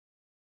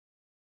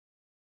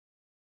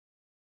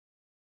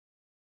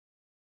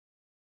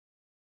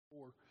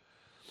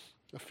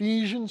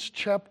Ephesians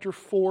chapter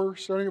 4,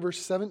 starting at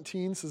verse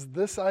 17, says,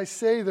 "This I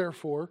say,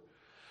 therefore,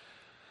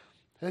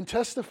 and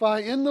testify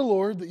in the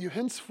Lord that you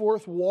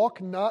henceforth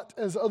walk not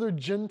as other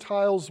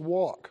Gentiles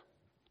walk,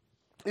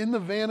 in the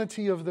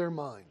vanity of their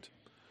mind,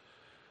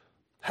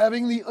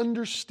 having the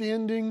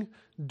understanding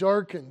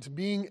darkened,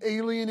 being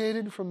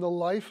alienated from the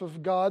life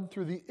of God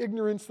through the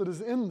ignorance that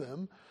is in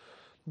them,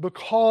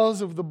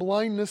 because of the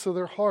blindness of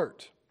their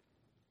heart,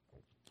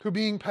 who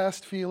being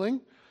past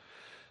feeling,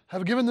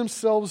 have given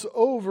themselves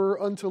over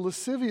unto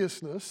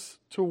lasciviousness,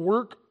 to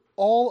work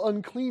all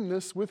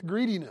uncleanness with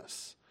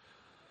greediness.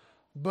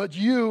 But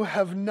you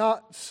have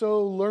not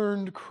so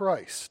learned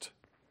Christ,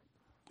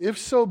 if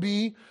so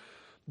be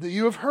that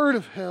you have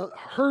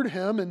heard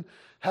him and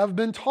have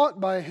been taught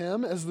by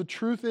him, as the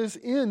truth is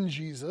in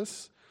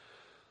Jesus,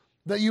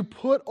 that you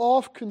put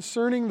off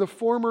concerning the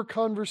former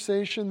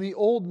conversation the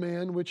old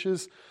man, which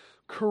is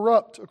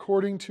corrupt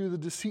according to the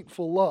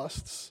deceitful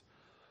lusts,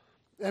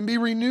 and be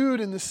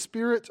renewed in the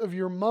spirit of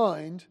your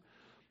mind,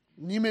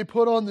 and you may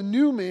put on the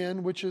new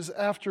man, which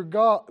after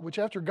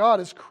God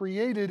is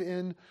created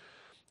in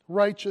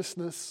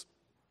righteousness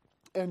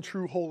and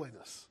true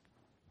holiness."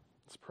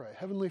 Let's pray.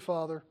 Heavenly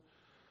Father,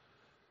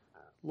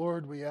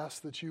 Lord, we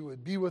ask that you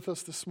would be with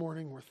us this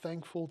morning. We're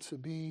thankful to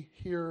be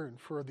here and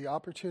for the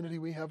opportunity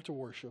we have to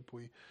worship.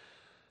 We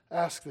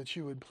ask that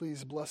you would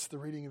please bless the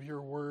reading of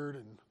your word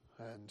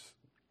and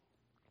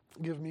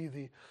give me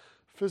the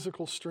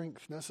physical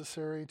strength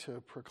necessary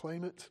to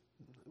proclaim it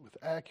with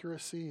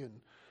accuracy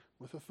and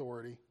with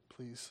authority.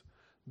 Please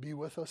be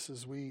with us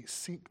as we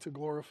seek to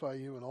glorify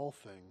you in all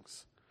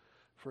things.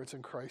 For it's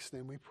in Christ's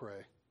name we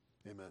pray.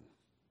 Amen.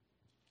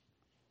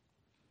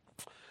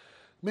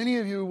 Many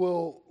of you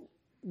will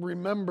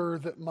remember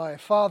that my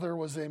father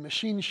was a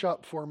machine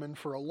shop foreman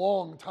for a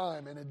long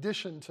time, in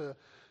addition to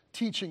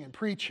teaching and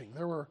preaching.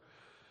 There were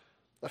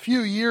a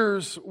few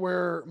years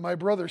where my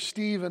brother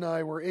Steve and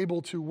I were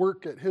able to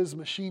work at his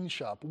machine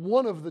shop.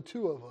 One of the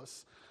two of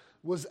us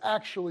was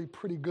actually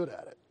pretty good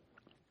at it,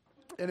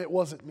 and it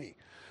wasn't me.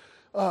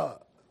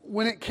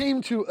 When it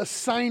came to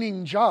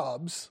assigning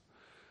jobs,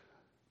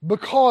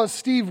 because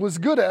Steve was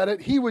good at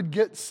it, he would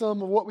get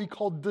some of what we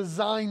call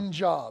design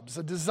jobs.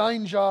 A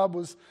design job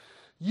was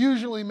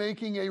usually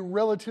making a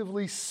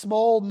relatively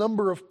small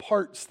number of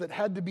parts that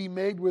had to be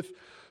made with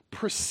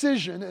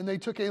precision, and they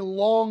took a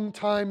long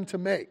time to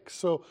make.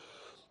 So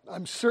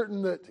I'm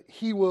certain that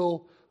he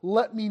will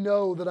let me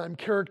know that I'm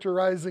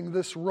characterizing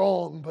this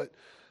wrong, but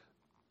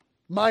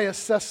my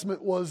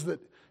assessment was that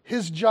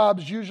his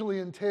jobs usually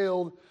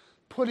entailed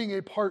putting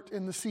a part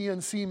in the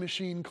CNC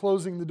machine,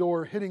 closing the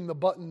door, hitting the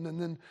button, and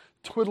then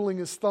twiddling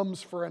his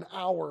thumbs for an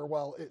hour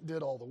while it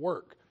did all the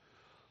work.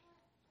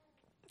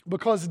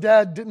 Because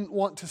Dad didn't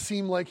want to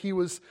seem like he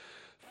was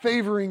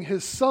favoring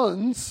his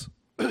sons,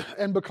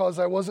 and because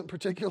I wasn't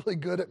particularly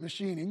good at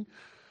machining,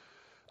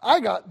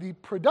 I got the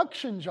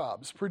production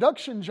jobs.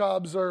 Production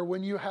jobs are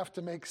when you have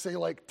to make, say,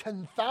 like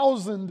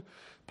 10,000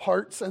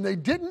 parts, and they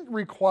didn't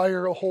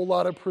require a whole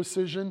lot of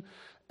precision,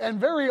 and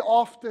very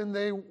often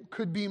they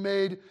could be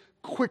made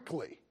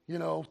quickly,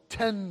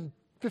 10,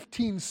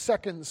 15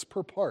 seconds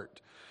per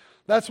part.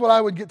 That's what I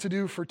would get to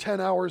do for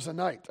 10 hours a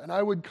night. And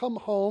I would come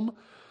home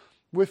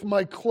with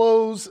my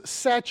clothes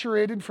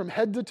saturated from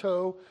head to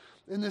toe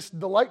in this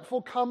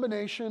delightful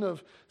combination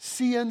of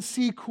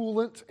CNC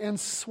coolant and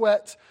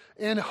sweat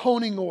and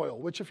honing oil,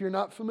 which, if you're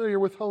not familiar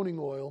with honing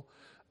oil,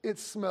 it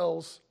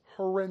smells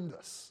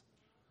horrendous.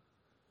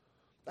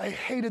 I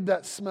hated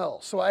that smell,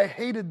 so I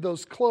hated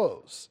those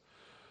clothes.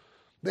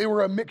 They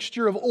were a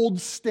mixture of old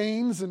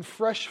stains and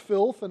fresh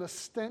filth and a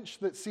stench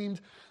that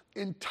seemed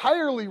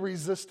entirely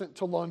resistant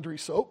to laundry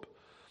soap.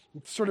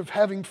 I'm sort of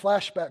having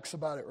flashbacks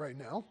about it right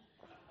now.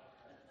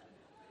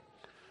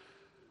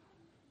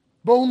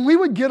 But when we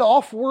would get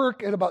off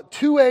work at about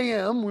 2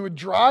 a.m., we would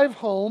drive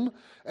home,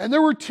 and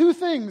there were two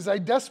things I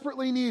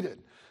desperately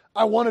needed.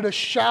 I wanted a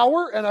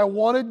shower, and I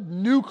wanted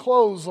new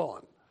clothes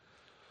on.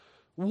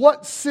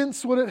 What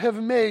sense would it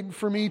have made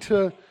for me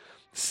to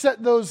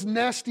set those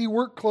nasty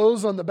work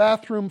clothes on the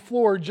bathroom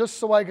floor just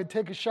so I could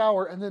take a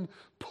shower and then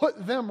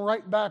put them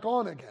right back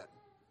on again?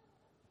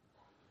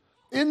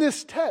 In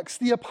this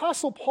text, the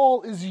Apostle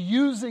Paul is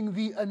using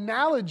the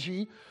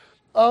analogy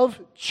of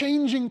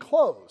changing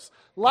clothes.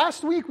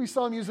 Last week we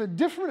saw him use a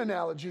different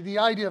analogy, the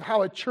idea of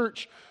how a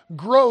church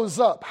grows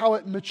up, how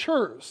it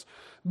matures.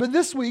 But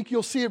this week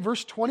you'll see at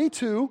verse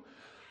 22,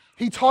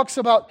 he talks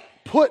about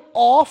put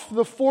off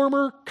the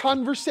former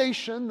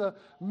conversation, the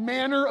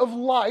manner of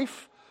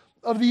life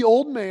of the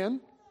old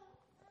man.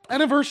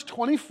 And in verse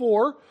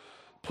 24,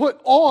 put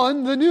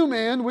on the new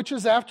man, which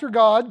is after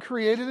God,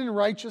 created in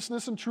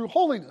righteousness and true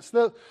holiness.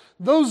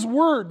 Those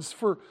words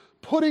for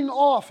putting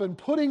off and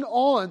putting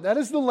on, that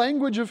is the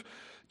language of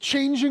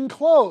changing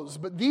clothes.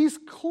 But these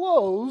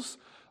clothes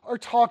are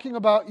talking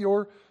about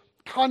your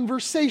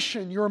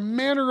conversation, your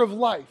manner of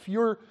life,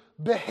 your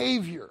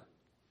behavior.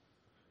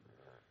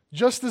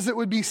 Just as it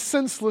would be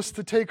senseless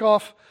to take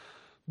off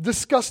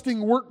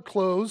disgusting work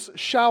clothes,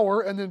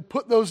 shower, and then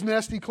put those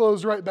nasty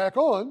clothes right back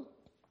on,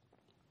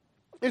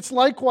 it's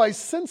likewise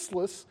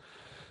senseless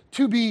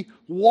to be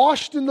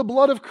washed in the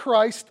blood of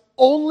Christ,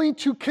 only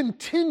to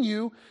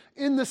continue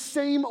in the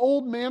same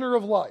old manner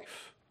of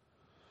life.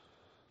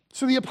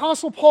 So the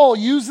Apostle Paul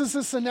uses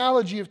this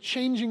analogy of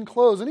changing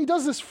clothes, and he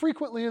does this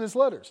frequently in his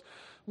letters.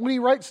 When he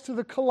writes to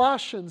the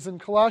Colossians in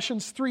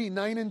Colossians 3,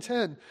 9 and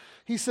 10,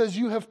 he says,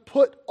 "You have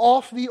put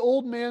off the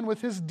old man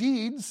with his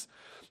deeds,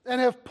 and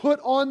have put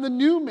on the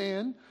new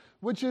man,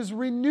 which is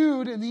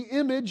renewed in the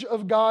image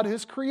of God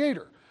his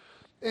Creator."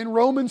 In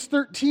Romans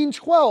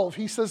 13:12,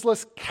 he says,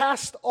 "Let's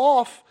cast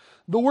off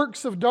the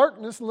works of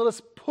darkness and let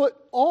us put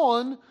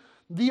on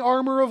the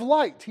armor of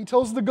light." He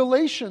tells the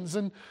Galatians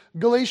in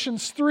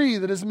Galatians 3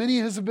 that as many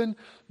as have been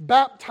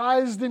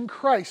baptized in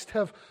Christ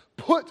have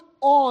put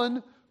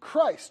on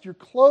Christ. You're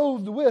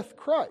clothed with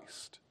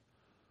Christ.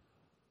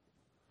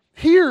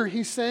 Here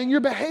he's saying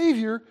your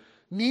behavior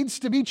needs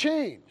to be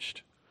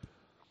changed.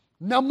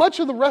 Now, much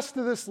of the rest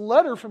of this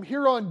letter from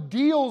here on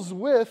deals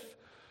with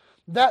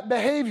that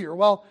behavior.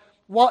 While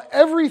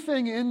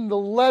everything in the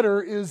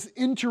letter is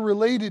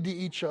interrelated to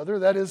each other,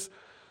 that is,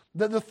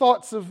 that the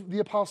thoughts of the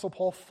Apostle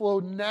Paul flow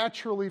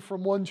naturally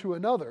from one to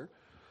another,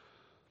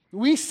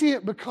 we see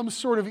it become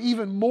sort of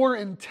even more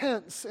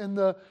intense in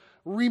the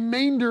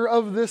remainder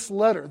of this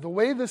letter. The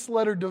way this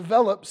letter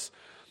develops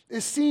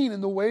is seen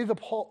in the way that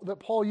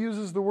Paul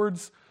uses the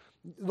words,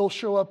 they'll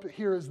show up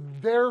here as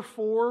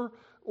therefore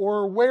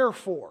or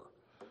wherefore.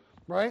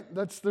 Right?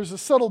 There's a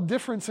subtle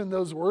difference in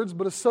those words,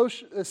 but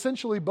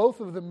essentially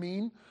both of them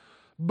mean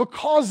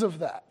because of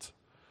that.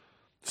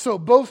 So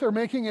both are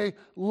making a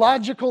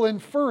logical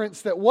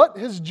inference that what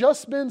has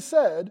just been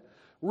said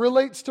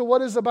relates to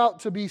what is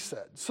about to be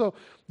said. So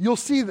you'll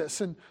see this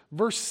in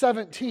verse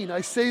 17.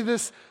 I say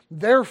this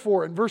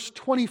therefore. In verse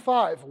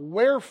 25,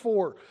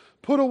 wherefore,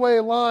 put away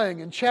lying.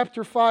 In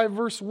chapter 5,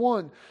 verse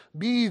 1,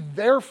 be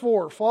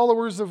therefore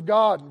followers of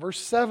God. In verse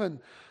 7,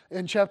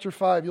 in chapter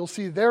 5, you'll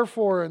see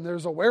therefore, and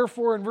there's a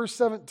wherefore in verse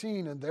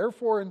 17, and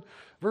therefore in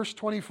verse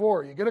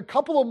 24. You get a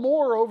couple of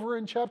more over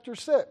in chapter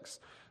 6,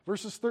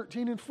 verses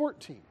 13 and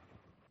 14.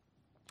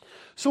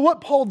 So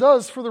what Paul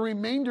does for the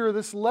remainder of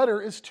this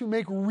letter is to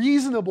make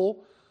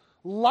reasonable,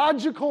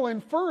 logical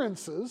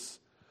inferences,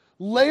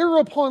 layer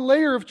upon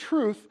layer of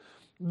truth,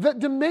 that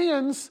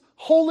demands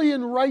holy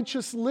and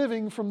righteous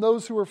living from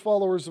those who are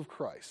followers of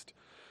Christ.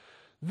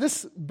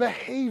 This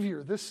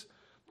behavior, this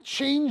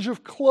change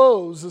of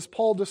clothes, as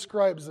Paul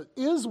describes it,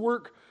 is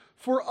work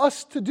for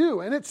us to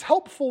do. And it's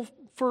helpful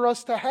for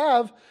us to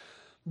have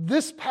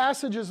this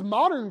passage as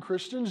modern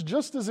Christians,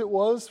 just as it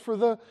was for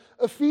the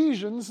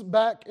Ephesians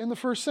back in the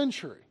first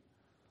century.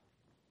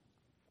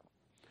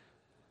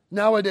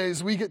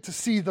 Nowadays, we get to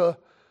see the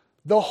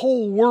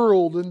whole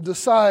world and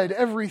decide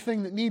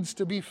everything that needs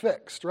to be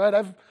fixed,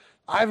 right?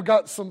 I've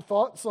got some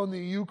thoughts on the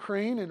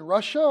Ukraine and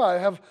Russia. I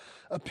have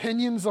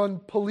opinions on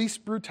police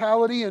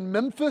brutality in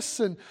Memphis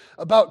and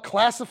about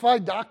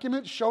classified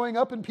documents showing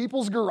up in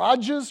people's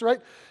garages, right?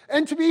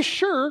 And to be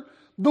sure,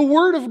 the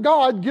Word of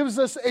God gives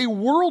us a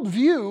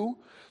worldview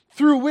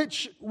through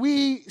which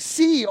we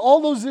see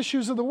all those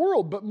issues of the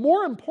world. But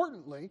more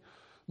importantly,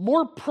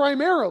 more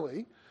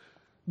primarily,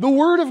 the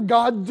Word of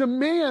God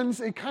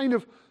demands a kind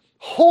of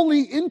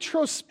holy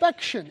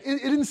introspection.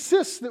 It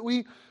insists that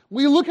we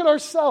look at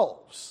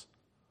ourselves.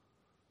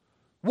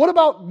 What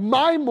about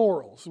my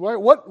morals?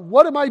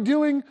 What am I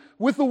doing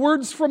with the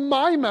words from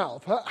my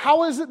mouth?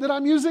 How is it that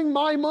I'm using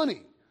my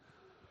money?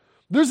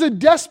 There's a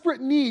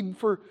desperate need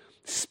for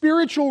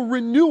spiritual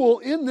renewal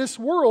in this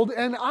world,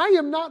 and I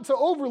am not to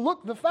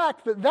overlook the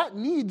fact that that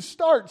need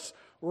starts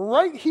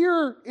right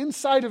here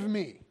inside of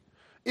me,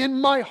 in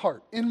my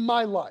heart, in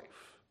my life.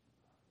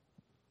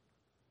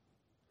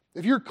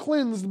 If you're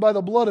cleansed by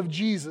the blood of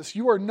Jesus,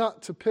 you are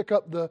not to pick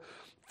up the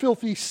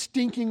filthy,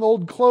 stinking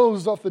old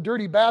clothes off the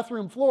dirty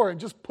bathroom floor and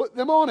just put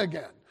them on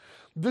again.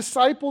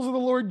 Disciples of the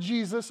Lord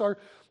Jesus are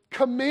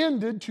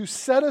commanded to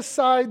set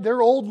aside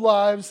their old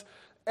lives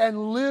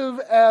and live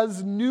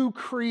as new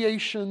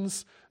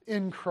creations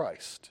in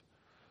Christ.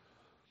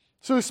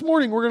 So this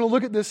morning we're going to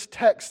look at this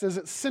text as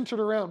it's centered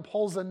around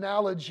Paul's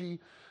analogy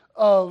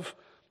of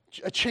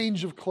a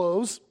change of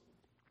clothes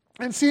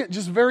and see it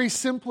just very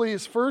simply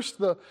as first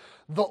the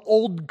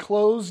old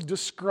clothes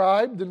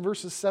described in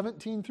verses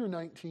 17 through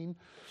 19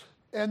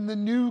 and the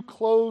new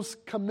clothes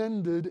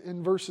commended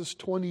in verses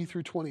 20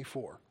 through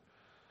 24.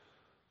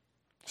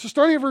 So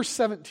starting at verse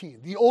 17,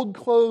 the old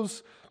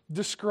clothes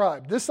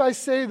described. This I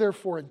say,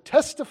 therefore, and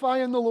testify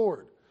in the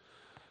Lord,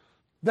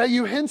 that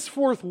you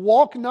henceforth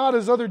walk not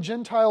as other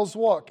Gentiles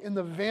walk, in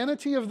the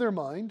vanity of their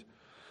mind,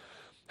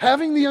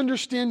 having the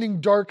understanding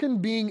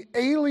darkened, being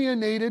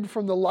alienated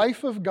from the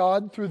life of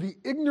God through the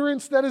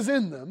ignorance that is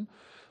in them,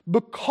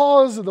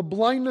 because of the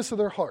blindness of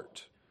their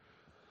heart,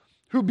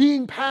 who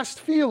being past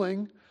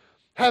feeling,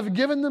 have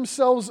given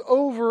themselves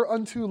over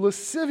unto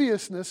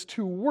lasciviousness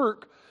to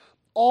work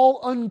all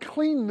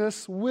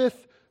uncleanness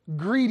with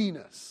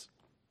greediness.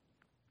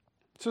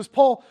 So as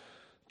Paul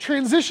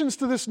transitions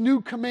to this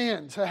new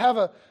command, to have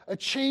a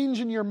change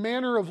in your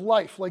manner of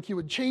life, like you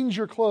would change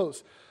your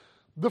clothes,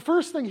 the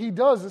first thing he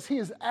does is he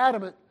is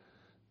adamant,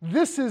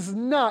 this is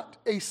not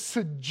a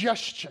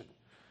suggestion.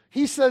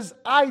 He says,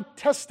 I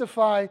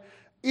testify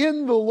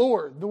in the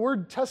Lord. The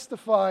word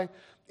testify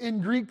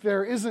in Greek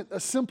there isn't a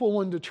simple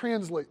one to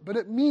translate, but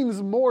it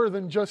means more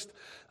than just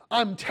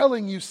I'm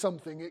telling you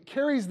something. It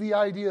carries the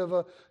idea of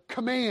a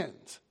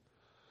command.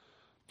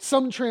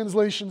 Some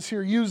translations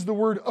here use the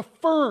word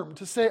affirm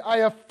to say, I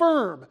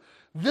affirm.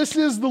 This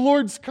is the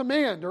Lord's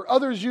command. Or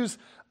others use,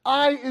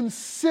 I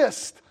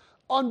insist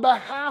on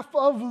behalf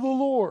of the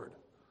Lord.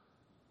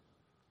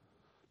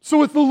 So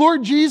with the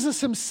Lord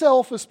Jesus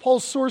himself as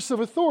Paul's source of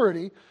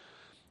authority,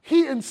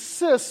 he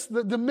insists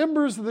that the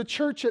members of the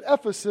church at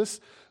Ephesus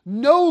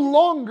no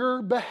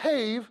longer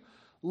behave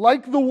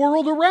like the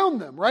world around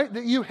them, right?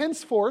 That you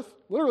henceforth,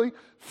 literally,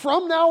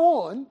 from now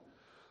on,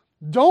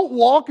 don't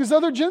walk as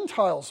other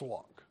Gentiles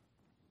walk.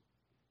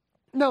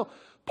 Now,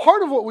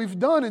 part of what we've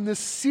done in this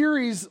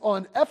series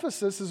on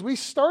Ephesus is we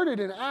started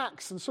in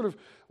Acts and sort of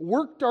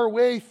worked our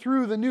way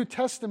through the New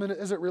Testament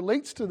as it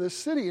relates to this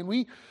city. And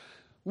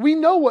we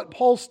know what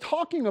Paul's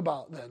talking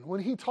about then when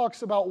he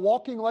talks about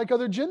walking like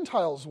other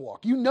Gentiles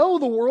walk. You know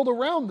the world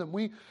around them.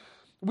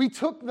 We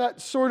took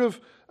that sort of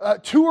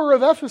tour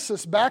of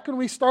Ephesus back when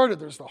we started.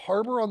 There's the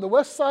harbor on the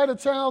west side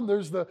of town.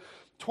 There's the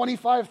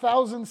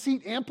 25,000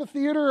 seat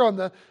amphitheater on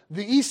the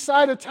east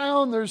side of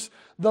town. There's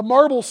the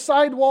marble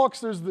sidewalks.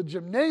 There's the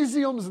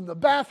gymnasiums and the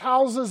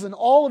bathhouses, and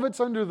all of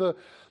it's under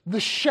the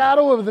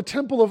shadow of the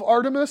temple of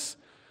Artemis.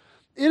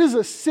 It is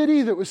a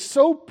city that was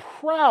so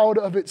proud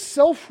of its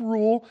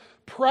self-rule,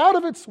 proud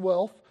of its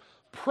wealth,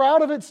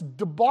 proud of its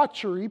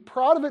debauchery,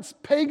 proud of its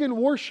pagan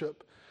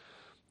worship.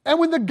 And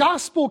when the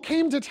gospel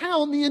came to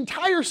town, the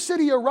entire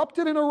city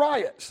erupted in a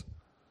riot.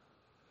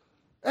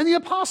 And the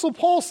Apostle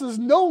Paul says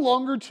no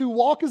longer to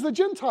walk as the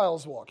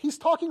Gentiles walk. He's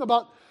talking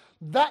about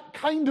that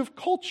kind of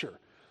culture.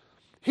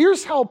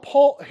 Here's how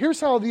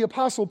the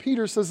Apostle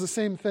Peter says the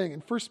same thing.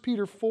 In 1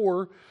 Peter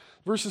 4,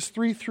 verses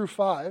 3 through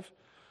 5,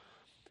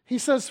 he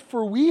says,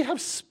 For we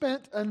have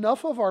spent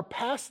enough of our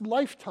past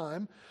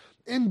lifetime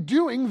in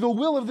doing the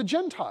will of the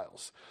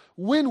Gentiles,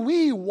 when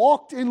we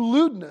walked in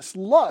lewdness,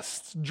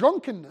 lusts,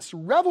 drunkenness,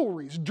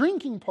 revelries,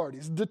 drinking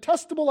parties,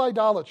 detestable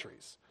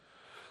idolatries.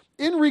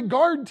 In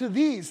regard to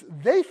these,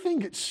 they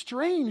think it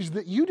strange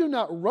that you do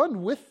not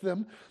run with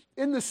them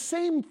in the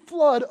same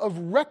flood of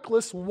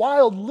reckless,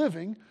 wild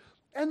living,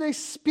 and they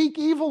speak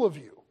evil of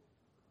you.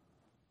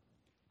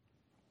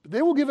 But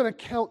they will give an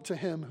account to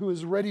him who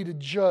is ready to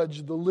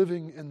judge the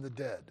living and the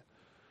dead.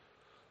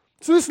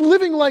 So this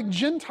living like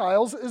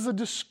Gentiles is a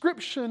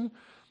description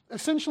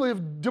essentially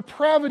of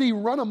depravity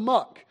run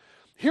amok.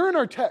 Here in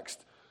our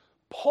text,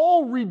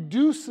 Paul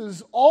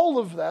reduces all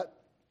of that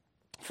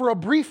for a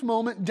brief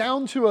moment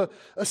down to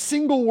a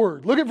single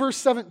word. Look at verse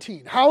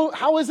 17.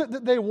 How is it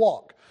that they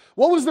walk?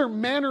 What was their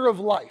manner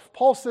of life?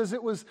 Paul says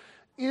it was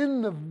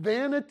in the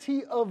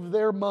vanity of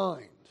their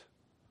mind.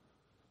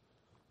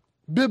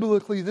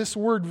 Biblically, this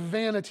word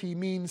vanity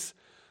means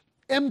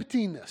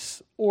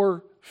emptiness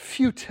or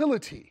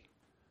futility.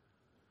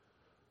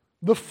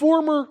 The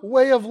former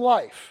way of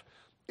life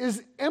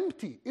is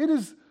empty. It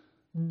is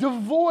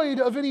devoid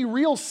of any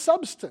real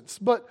substance.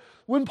 But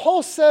when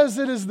Paul says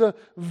it is the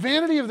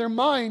vanity of their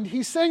mind,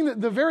 he's saying that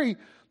the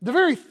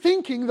very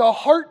thinking, the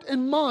heart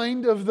and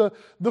mind of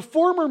the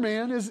former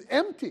man is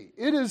empty.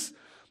 It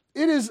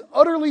is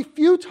utterly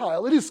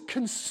futile. It is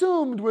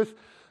consumed with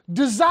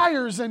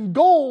desires and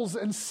goals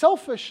and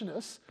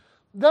selfishness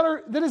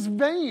that is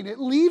vain. It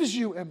leaves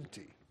you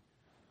empty.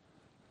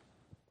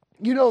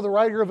 You know, the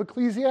writer of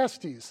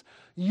Ecclesiastes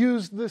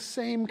used the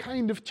same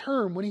kind of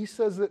term when he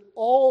says that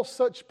all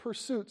such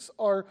pursuits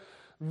are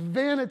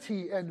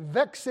vanity and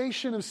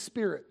vexation of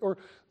spirit, or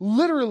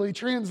literally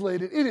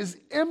translated, it is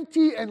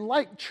empty and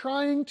like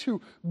trying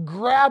to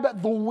grab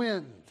at the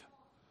wind.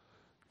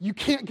 You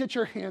can't get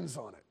your hands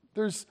on it.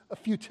 There's a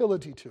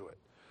futility to it.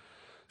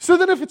 So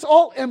then if it's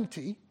all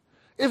empty,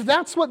 if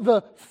that's what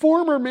the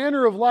former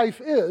manner of life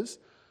is,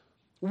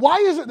 why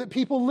is it that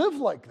people live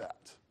like that?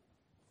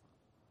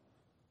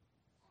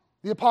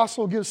 The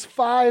apostle gives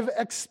 5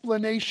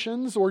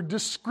 explanations or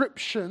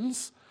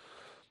descriptions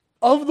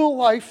of the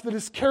life that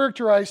is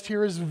characterized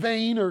here as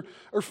vain or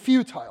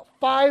futile.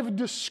 5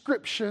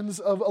 descriptions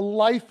of a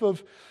life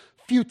of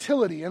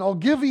futility. And I'll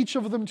give each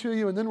of them to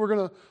you, and then we're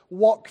going to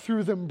walk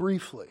through them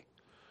briefly.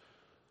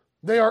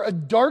 They are a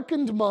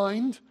darkened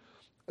mind,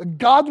 a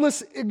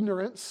godless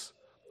ignorance,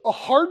 a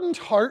hardened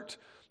heart,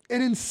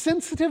 an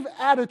insensitive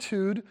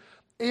attitude,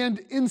 and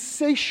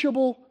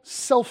insatiable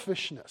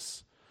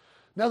selfishness.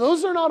 Now,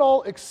 those are not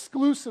all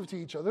exclusive to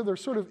each other. They're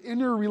sort of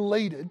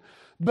interrelated,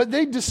 but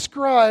they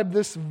describe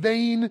this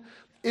vain,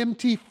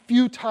 empty,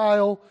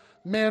 futile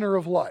manner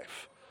of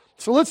life.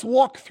 So let's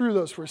walk through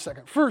those for a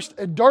second. First,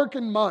 a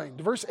darkened mind.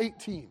 Verse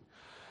 18.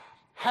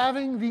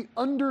 Having the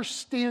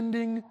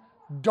understanding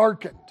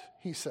darkened,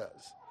 he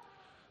says.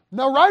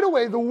 Now, right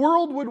away, the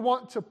world would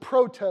want to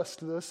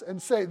protest this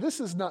and say, this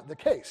is not the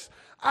case.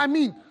 I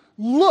mean,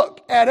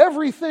 look at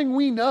everything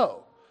we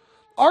know.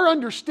 Our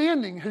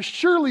understanding has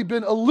surely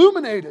been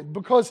illuminated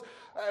because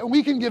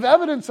We can give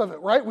evidence of it,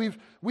 right?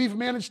 We've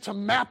managed to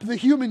map the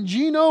human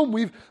genome.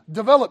 We've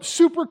developed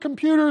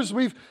supercomputers.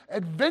 We've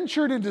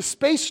adventured into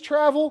space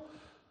travel.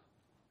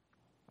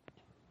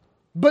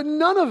 But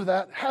none of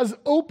that has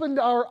opened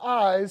our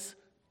eyes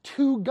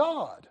to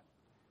God.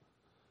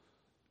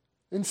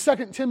 In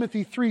 2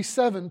 Timothy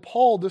 3:7,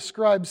 Paul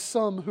describes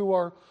some who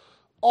are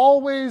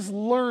always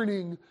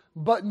learning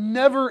but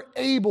never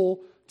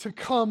able to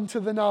come to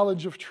the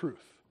knowledge of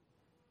truth.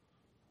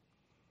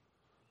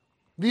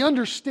 The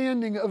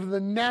understanding of the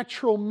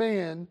natural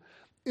man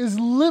is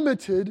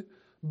limited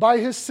by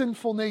his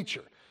sinful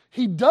nature.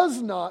 He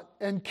does not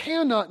and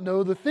cannot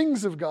know the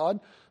things of God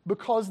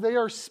because they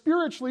are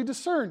spiritually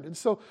discerned. And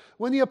so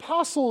when the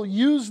apostle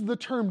used the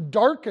term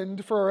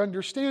darkened for our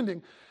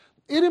understanding,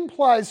 it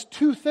implies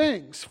two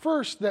things.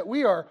 First, that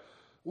we are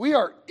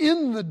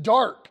in the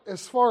dark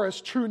as far as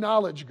true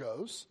knowledge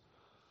goes.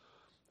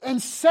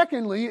 And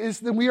secondly, is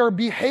that we are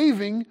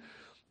behaving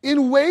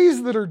in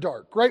ways that are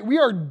dark, right? We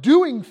are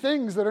doing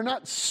things that are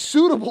not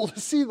suitable to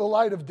see the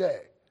light of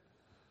day.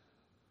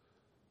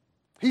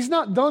 He's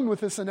not done with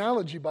this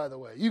analogy, by the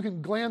way. You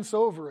can glance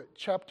over at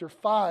chapter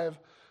 5,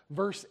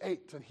 verse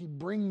 8, and he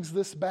brings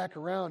this back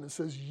around and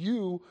says,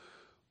 you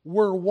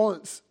were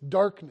once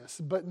darkness,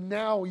 but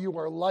now you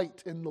are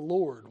light in the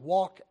Lord.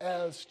 Walk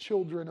as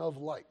children of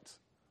light.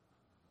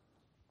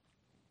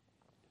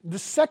 The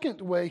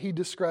second way he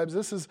describes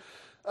this is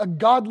a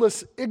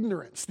godless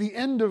ignorance. The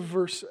end of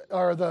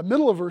the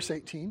middle of verse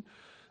 18,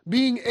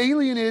 being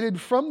alienated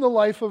from the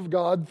life of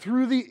God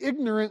through the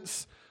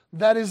ignorance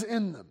that is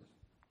in them.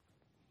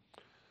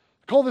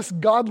 I call this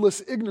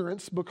godless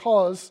ignorance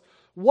because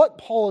what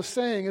Paul is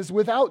saying is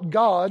without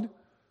God,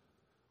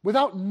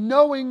 without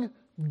knowing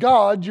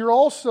God, you're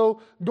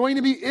also going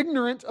to be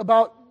ignorant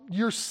about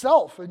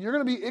yourself, and you're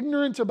going to be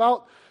ignorant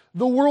about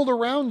the world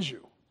around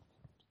you.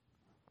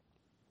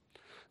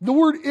 The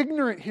word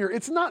ignorant here,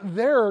 it's not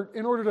there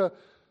in order to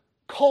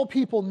call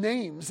people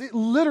names. It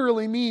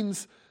literally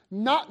means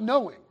not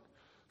knowing.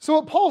 So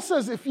what Paul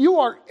says, if you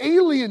are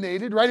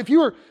alienated, right, if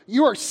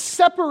you are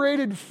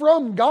separated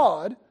from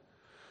God,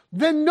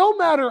 then no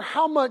matter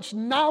how much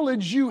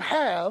knowledge you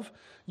have,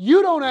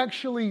 you don't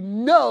actually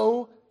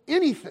know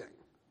anything.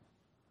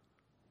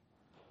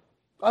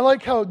 I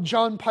like how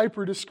John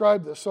Piper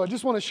described this, so I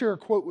just want to share a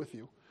quote with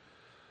you.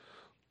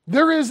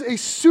 There is a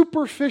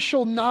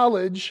superficial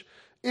knowledge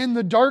in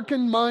the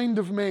darkened mind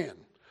of man.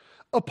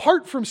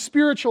 Apart from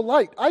spiritual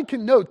light, I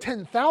can know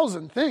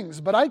 10,000 things,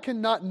 but I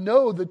cannot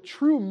know the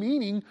true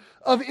meaning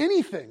of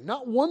anything,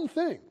 not one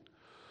thing.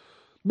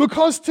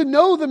 Because to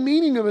know the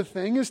meaning of a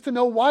thing is to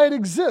know why it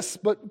exists.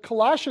 But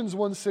Colossians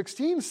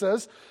 1:16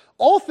 says,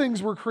 all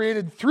things were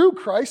created through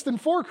Christ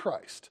and for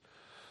Christ.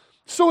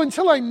 So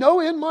until I know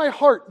in my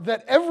heart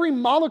that every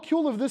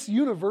molecule of this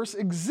universe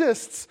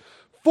exists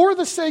for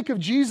the sake of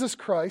Jesus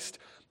Christ,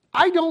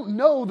 I don't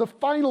know the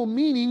final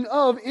meaning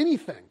of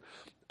anything.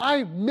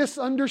 I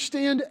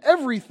misunderstand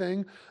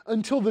everything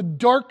until the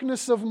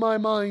darkness of my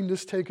mind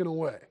is taken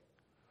away.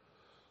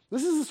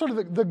 This is sort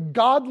of the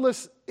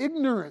godless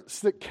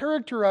ignorance that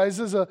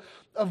characterizes a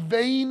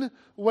vain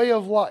way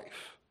of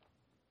life.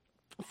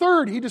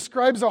 Third, he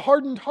describes a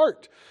hardened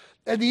heart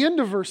at the end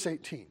of verse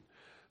 18.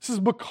 This is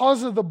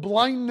because of the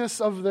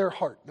blindness of their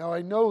heart. Now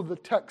I know the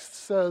text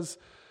says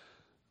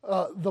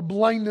the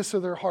blindness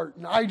of their heart,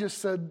 and I just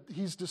said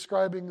he's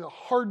describing the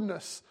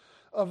hardness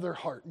of their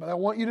heart. But I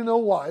want you to know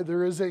why.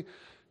 There is a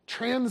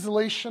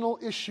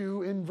translational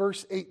issue in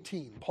verse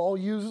 18. Paul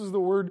uses the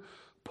word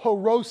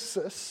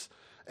porosis,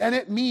 and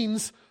it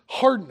means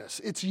hardness.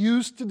 It's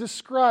used to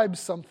describe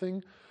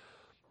something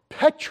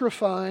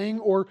petrifying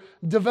or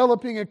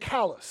developing a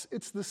callus.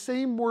 It's the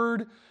same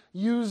word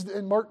used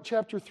in Mark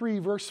chapter 3,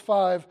 verse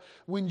 5,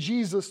 when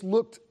Jesus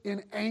looked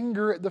in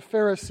anger at the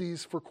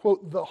Pharisees for,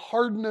 quote, the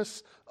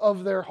hardness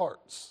of their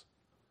hearts.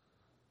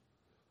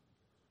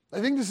 I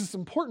think this is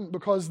important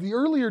because the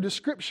earlier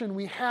description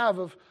we have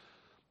of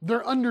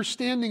their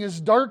understanding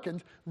is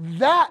darkened,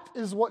 that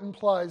is what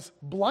implies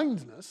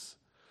blindness.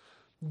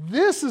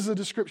 This is a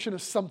description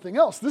of something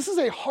else. This is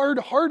a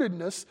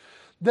hard-heartedness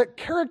that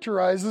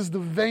characterizes the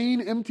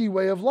vain, empty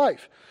way of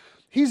life.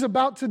 He's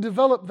about to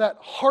develop that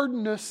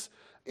hardness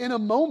in a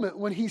moment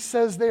when he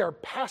says they are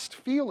past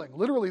feeling.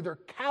 Literally, they're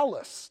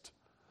calloused.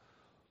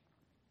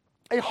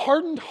 A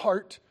hardened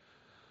heart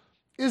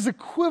is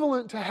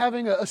equivalent to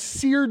having a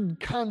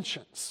seared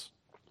conscience.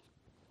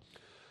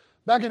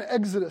 Back in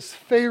Exodus,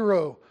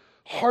 Pharaoh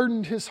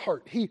hardened his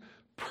heart. He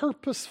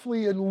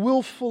purposefully and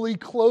willfully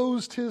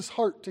closed his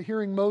heart to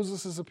hearing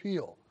Moses'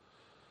 appeal.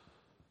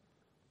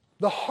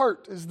 The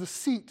heart is the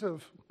seat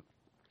of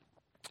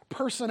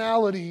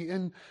personality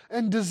and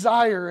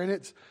desire, and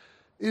it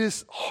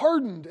is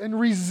hardened and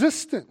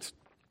resistant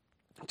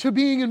to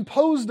being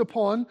imposed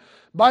upon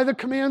by the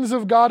commands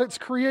of God, its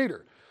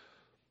creator.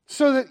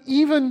 So that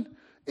even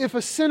if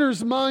a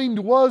sinner's mind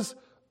was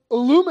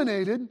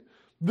illuminated,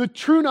 the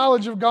true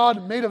knowledge of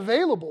God made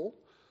available,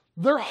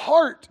 their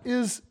heart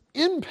is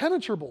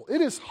impenetrable.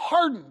 It is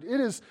hardened. It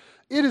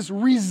is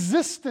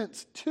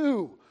resistant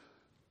to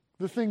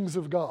the things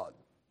of God.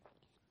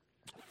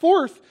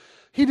 Fourth,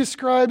 he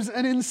describes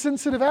an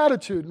insensitive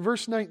attitude in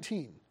verse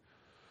 19.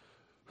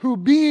 Who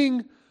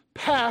being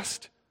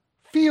past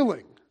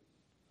feeling.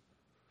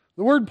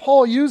 The word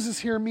Paul uses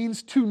here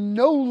means to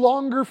no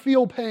longer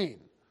feel pain.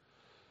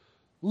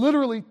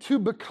 Literally, to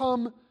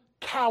become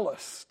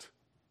calloused.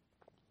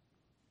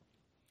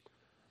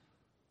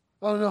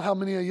 I don't know how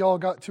many of y'all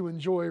got to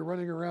enjoy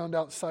running around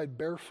outside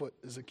barefoot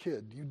as a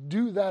kid. You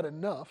do that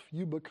enough,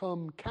 you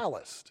become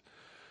calloused,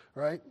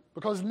 right?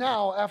 Because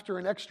now, after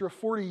an extra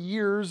 40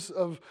 years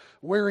of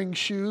wearing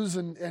shoes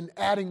and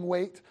adding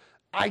weight,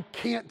 I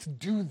can't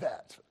do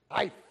that.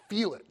 I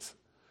feel it,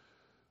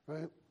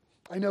 right?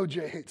 I know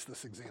Jay hates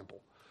this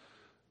example.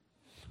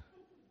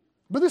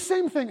 But the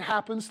same thing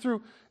happens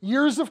through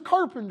years of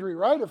carpentry,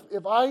 right?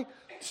 If I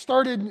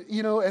started,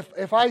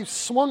 if I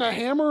swung a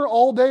hammer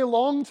all day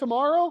long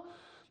tomorrow,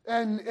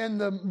 and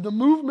the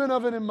movement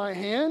of it in my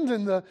hand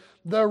and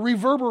the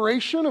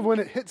reverberation of when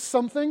it hits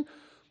something,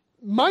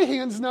 my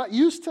hand's not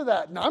used to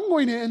that. And I'm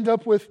going to end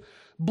up with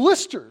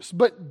blisters.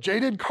 But Jay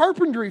did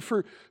carpentry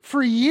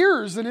for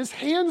years, and his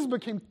hands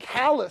became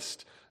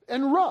calloused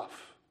and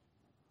rough.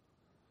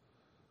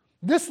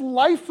 This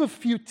life of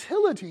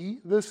futility,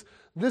 this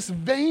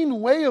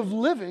vain way of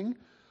living,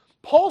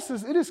 Paul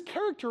says it is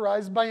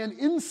characterized by an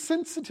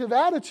insensitive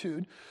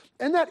attitude,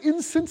 and that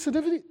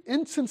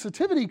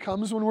insensitivity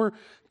comes when we're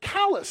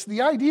callous.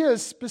 The idea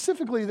is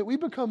specifically that we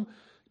become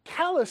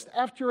calloused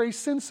after a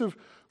sense of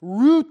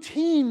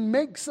routine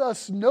makes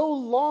us no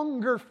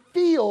longer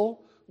feel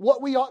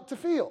what we ought to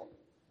feel.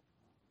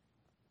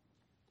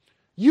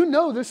 You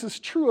know this is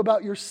true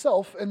about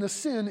yourself and the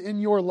sin in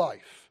your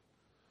life.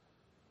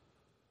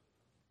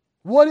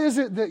 What is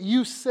it that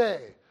you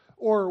say,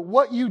 or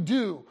what you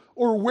do,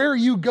 or where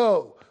you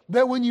go,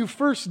 that when you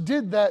first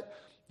did that,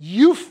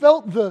 you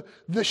felt the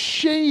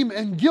shame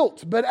and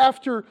guilt, but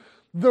after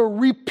the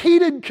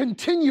repeated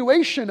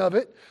continuation of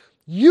it,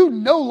 you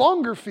no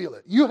longer feel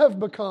it. You have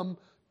become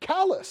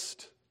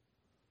calloused.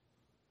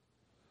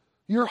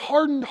 Your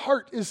hardened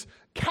heart is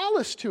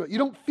callous to it. You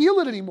don't feel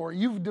it anymore.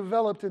 You've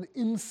developed an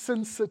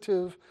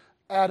insensitive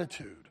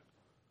attitude.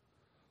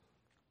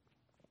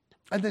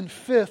 And then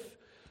fifth,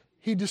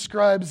 he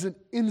describes an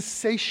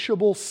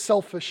insatiable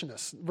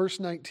selfishness.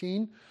 Verse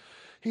 19,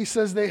 he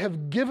says, they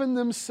have given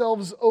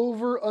themselves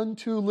over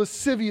unto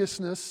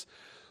lasciviousness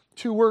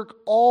to work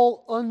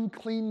all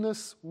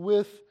uncleanness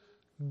with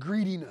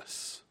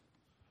greediness.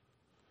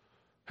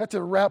 Had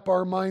to wrap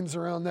our minds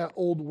around that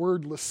old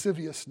word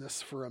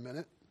lasciviousness for a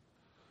minute.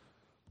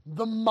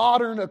 The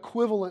modern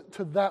equivalent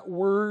to that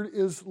word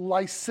is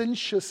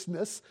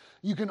licentiousness.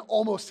 You can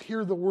almost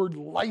hear the word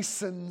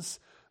license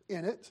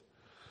in it.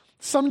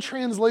 Some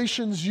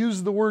translations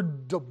use the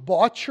word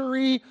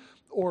debauchery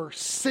or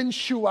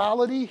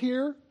sensuality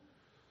here.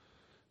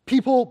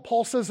 People,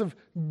 Paul says, have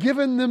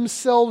given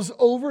themselves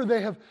over.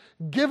 They have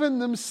given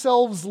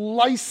themselves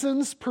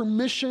license,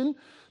 permission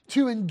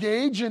to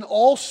engage in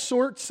all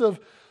sorts of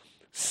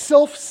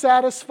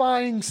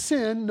self-satisfying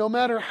sin, no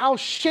matter how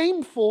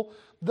shameful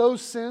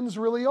those sins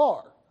really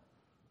are.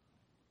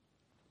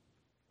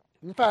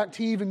 In fact,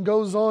 he even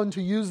goes on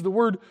to use the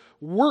word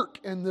work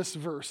in this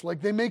verse.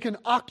 Like they make an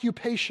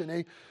occupation,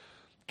 a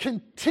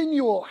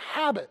continual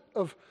habit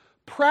of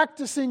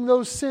practicing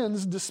those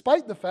sins,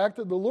 despite the fact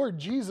that the Lord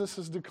Jesus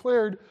has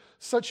declared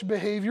such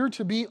behavior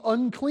to be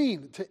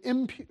unclean, to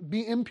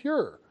be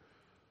impure.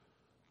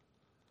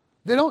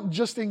 They don't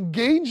just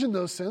engage in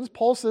those sins.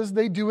 Paul says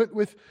they do it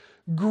with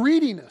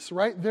greediness,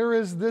 right? There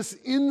is this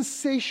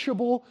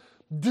insatiable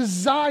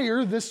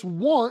desire, this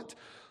want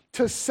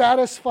to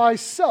satisfy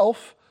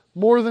self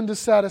more than to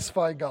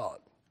satisfy God.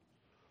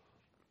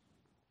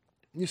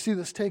 You see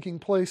this taking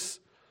place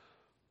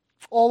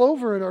all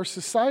over in our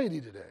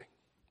society today.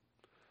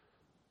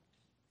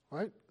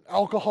 Right?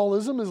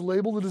 Alcoholism is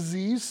labeled a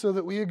disease so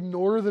that we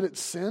ignore that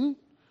it's sin.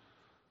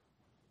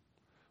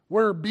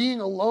 Where being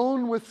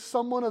alone with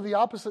someone of the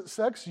opposite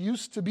sex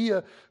used to be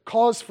a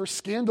cause for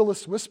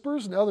scandalous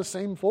whispers, now the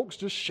same folks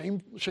just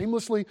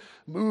shamelessly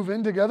move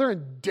in together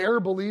and dare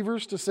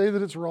believers to say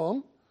that it's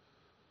wrong.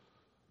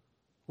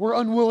 We're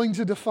unwilling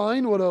to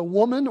define what a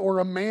woman or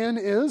a man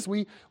is.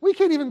 We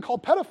can't even call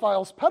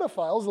pedophiles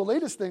pedophiles. The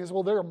latest thing is,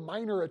 well, they're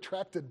minor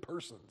attracted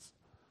persons.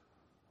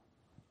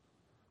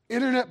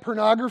 Internet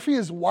pornography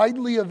is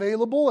widely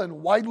available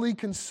and widely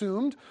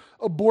consumed.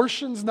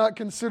 Abortion's not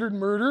considered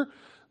murder.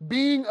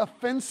 Being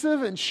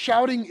offensive and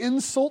shouting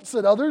insults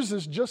at others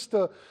is just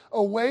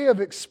a way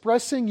of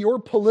expressing your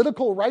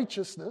political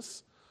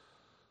righteousness.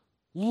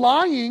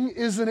 Lying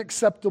is an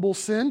acceptable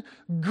sin.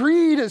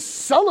 Greed is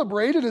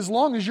celebrated as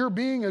long as you're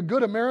being a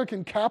good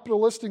American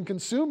capitalist and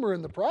consumer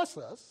in the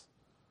process.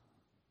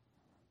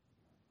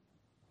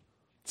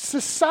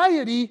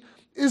 Society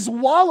is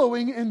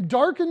wallowing in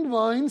darkened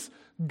minds,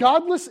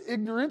 godless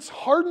ignorance,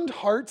 hardened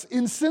hearts,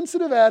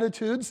 insensitive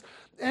attitudes,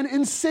 and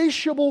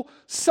insatiable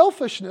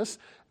selfishness,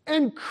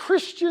 and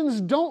Christians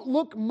don't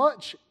look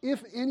much,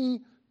 if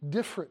any,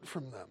 different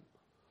from them.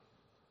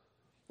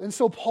 And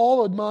so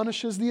Paul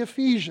admonishes the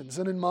Ephesians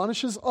and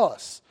admonishes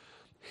us.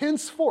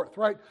 Henceforth,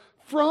 right,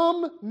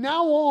 from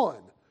now on,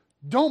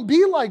 Don't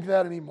be like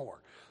that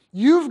anymore.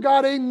 You've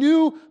got a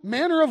new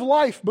manner of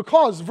life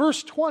because,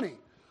 verse 20,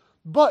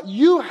 but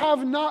you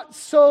have not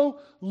so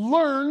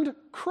learned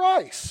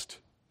Christ.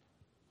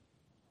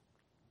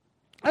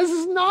 This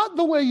is not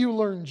the way you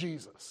learn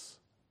Jesus.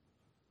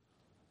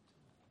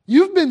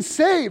 You've been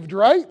saved,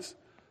 right?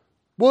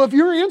 Well, if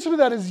your answer to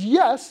that is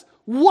yes,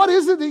 what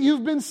is it that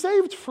you've been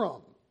saved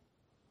from?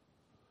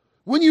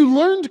 When you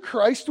learned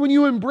Christ, when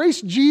you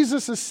embraced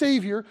Jesus as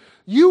Savior,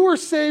 you were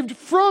saved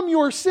from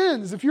your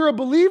sins. If you're a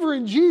believer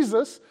in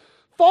Jesus,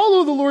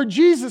 follow the Lord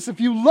Jesus. If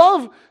you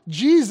love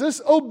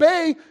Jesus,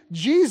 obey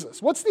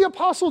Jesus. What's the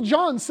Apostle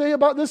John say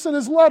about this in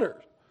his letter?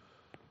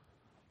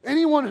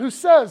 Anyone who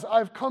says,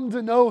 I've come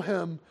to know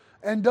him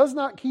and does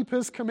not keep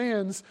his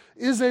commands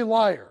is a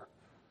liar.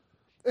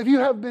 If you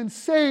have been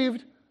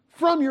saved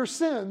from your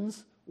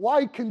sins,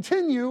 why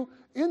continue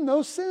in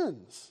those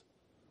sins?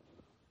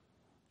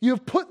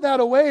 You've put that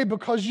away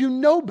because you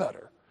know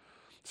better.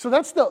 So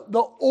that's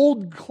the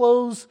old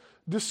clothes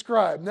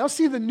described. Now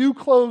see the new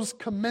clothes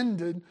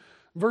commended,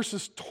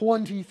 verses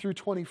 20 through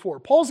 24.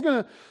 Paul's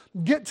going to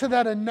get to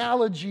that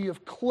analogy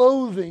of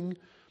clothing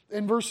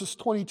in verses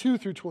 22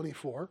 through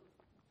 24.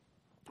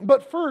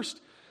 But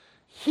first,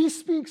 he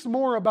speaks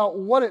more about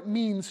what it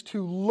means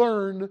to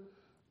learn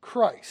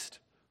Christ.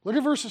 Look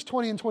at verses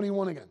 20 and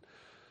 21 again.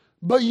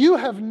 But you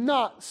have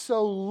not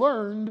so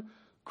learned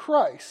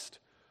Christ,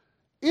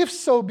 if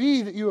so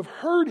be that you have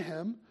heard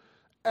him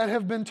and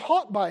have been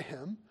taught by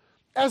him,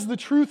 as the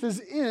truth is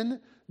in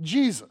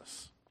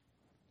Jesus.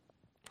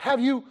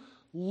 Have you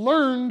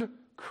learned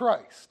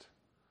Christ?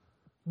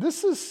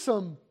 This is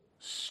some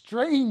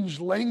strange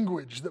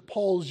language that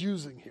Paul's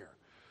using here.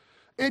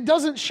 It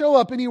doesn't show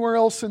up anywhere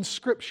else in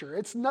Scripture.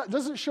 It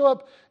doesn't show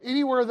up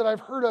anywhere that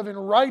I've heard of in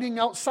writing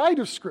outside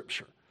of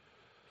Scripture.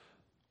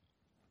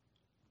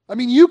 I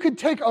mean, you could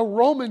take a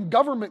Roman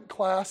government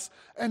class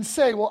and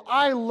say, well,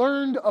 I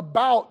learned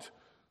about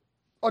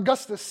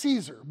Augustus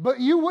Caesar.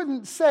 But you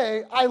wouldn't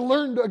say, I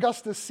learned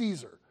Augustus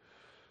Caesar.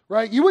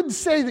 Right? You wouldn't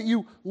say that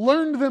you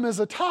learned them as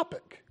a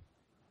topic.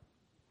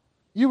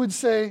 You would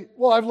say,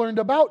 well, I've learned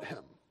about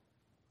him.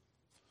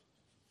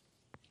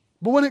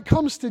 But when it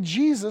comes to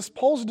Jesus,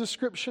 Paul's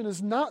description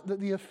is not that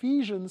the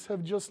Ephesians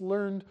have just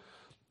learned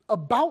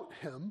about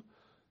him.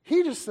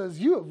 He just says,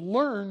 you have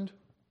learned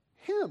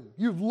him.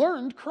 You've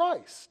learned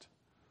Christ.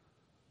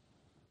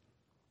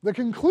 The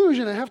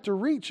conclusion I have to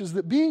reach is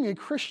that being a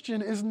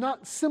Christian is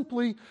not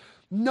simply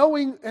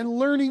knowing and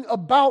learning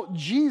about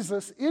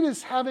Jesus. It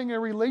is having a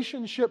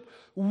relationship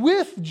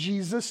with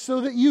Jesus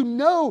so that you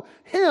know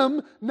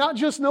him, not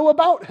just know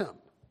about him.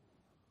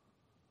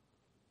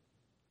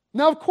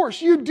 Now, of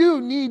course, you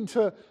do need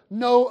to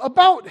know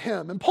about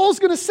him. And Paul's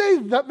going to say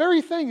that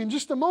very thing in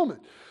just a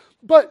moment.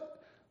 But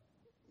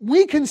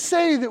we can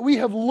say that we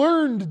have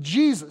learned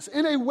Jesus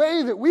in a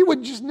way that we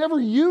would just never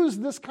use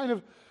this kind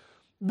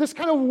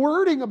of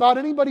wording about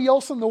anybody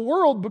else in the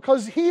world,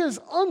 because he is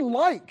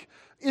unlike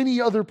any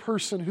other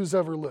person who's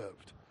ever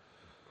lived.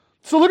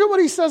 So look at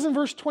what he says in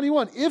verse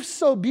 21. If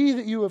so be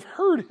that you have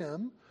heard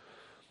him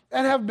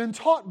and have been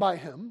taught by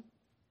him,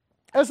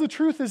 as the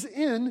truth is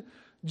in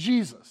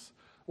Jesus.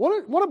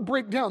 I want to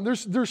break down.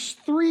 There's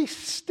 3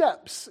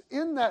 steps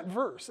in that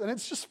verse, and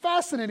it's just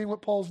fascinating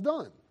what Paul's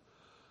done.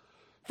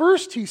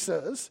 First, he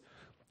says,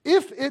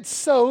 if it's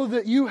so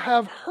that you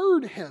have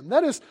heard him.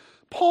 That is,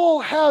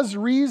 Paul has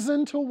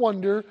reason to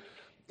wonder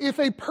if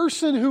a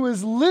person who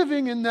is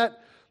living in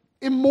that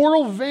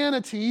immoral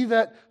vanity,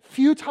 that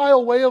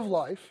futile way of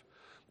life,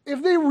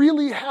 if they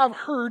really have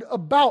heard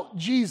about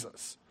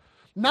Jesus.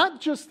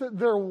 Not just that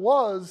there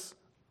was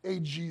a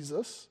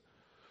Jesus,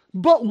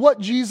 but what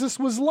Jesus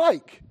was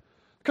like.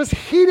 Because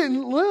he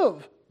didn't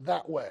live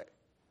that way.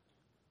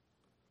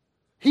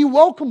 He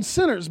welcomed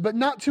sinners, but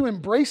not to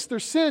embrace their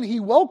sin. He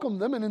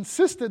welcomed them and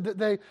insisted that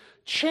they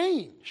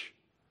change.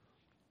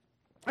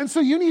 And so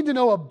you need to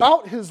know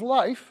about his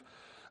life,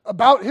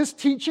 about his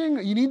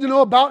teaching. You need to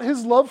know about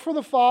his love for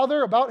the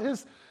Father, about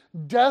his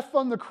death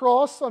on the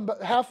cross on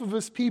behalf of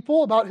his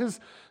people, about his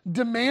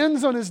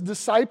demands on his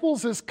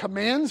disciples, his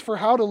commands for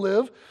how to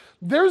live.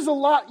 There's a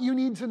lot you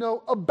need to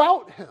know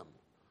about him.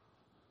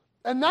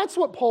 And that's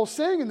what Paul's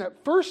saying in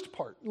that first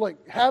part.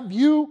 Like, have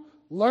you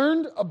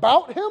learned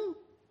about him?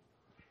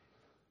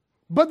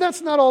 But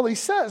that's not all he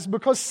says,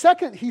 because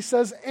second he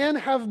says, and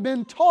have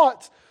been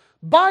taught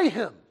by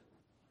him.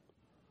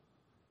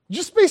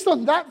 Just based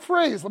on that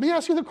phrase, let me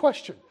ask you the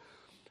question.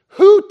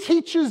 Who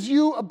teaches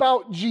you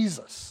about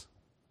Jesus?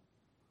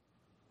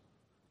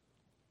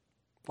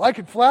 Well, I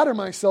could flatter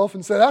myself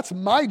and say that's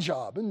my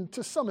job, and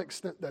to some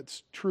extent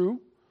that's true.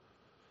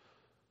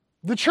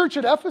 The church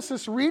at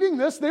Ephesus reading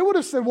this, they would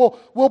have said, well,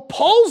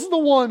 Paul's the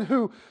one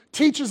who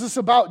teaches us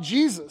about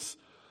Jesus.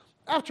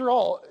 After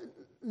all,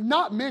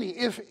 not many,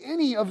 if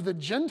any, of the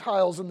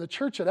Gentiles in the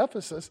church at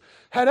Ephesus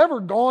had ever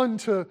gone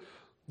to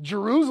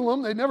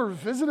Jerusalem. They'd never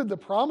visited the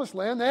Promised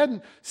Land. They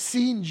hadn't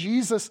seen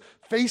Jesus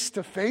face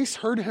to face,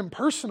 heard him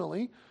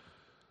personally.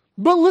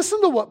 But listen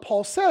to what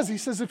Paul says. He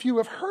says, if you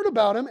have heard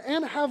about him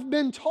and have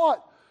been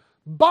taught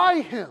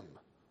by him,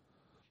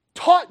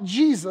 taught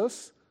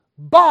Jesus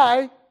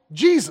by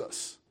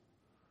Jesus.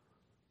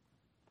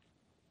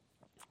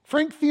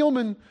 Frank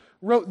Thielman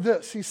wrote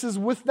this. He says,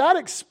 with that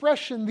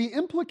expression, the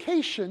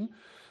implication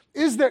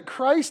is that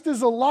Christ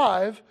is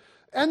alive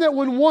and that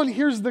when one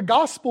hears the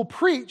gospel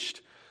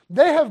preached,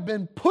 they have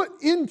been put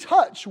in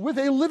touch with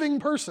a living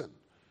person.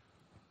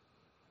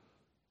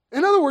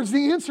 In other words,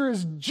 the answer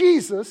is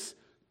Jesus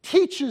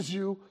teaches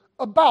you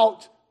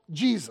about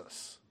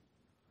Jesus.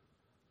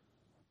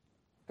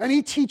 And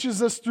he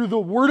teaches us through the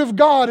Word of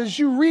God as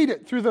you read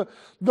it, through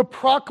the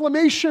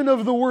proclamation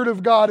of the Word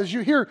of God, as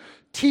you hear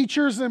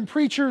teachers and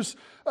preachers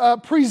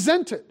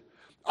present it.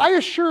 I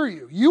assure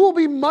you, you will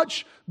be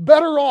much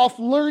better off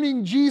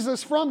learning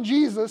Jesus from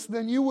Jesus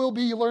than you will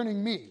be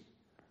learning me.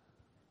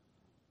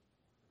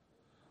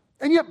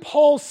 And yet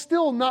Paul's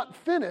still not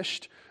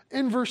finished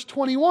in verse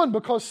 21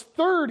 because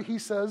third, he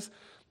says,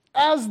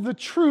 as the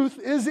truth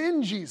is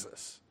in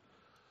Jesus.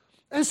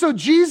 And so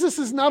Jesus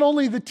is not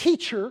only the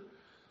teacher,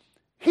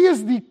 he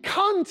is the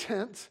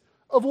content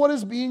of what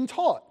is being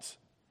taught.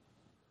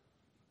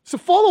 So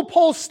follow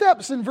Paul's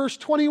steps in verse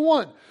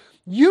 21.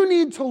 You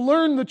need to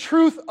learn the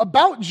truth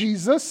about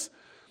Jesus.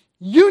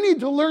 You need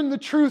to learn the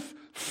truth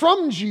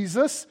from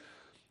Jesus.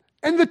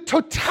 And the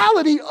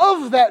totality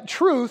of that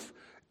truth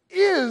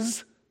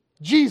is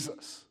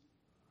Jesus.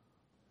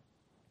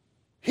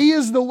 He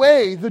is the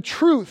way, the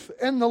truth,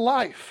 and the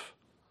life.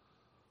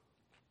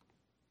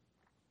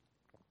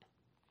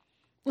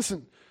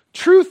 Listen,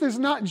 truth is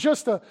not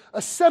just a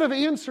set of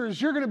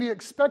answers you're going to be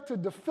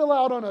expected to fill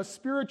out on a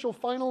spiritual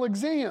final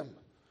exam.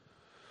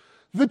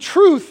 The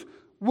truth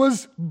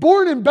was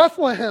born in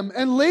Bethlehem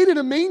and laid in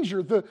a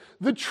manger.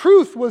 The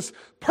truth was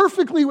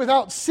perfectly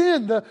without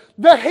sin.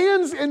 The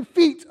hands and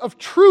feet of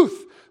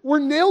truth were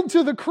nailed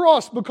to the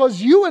cross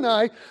because you and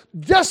I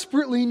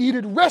desperately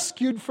needed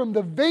rescued from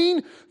the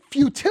vain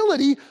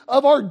futility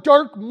of our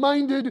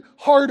dark-minded,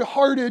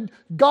 hard-hearted,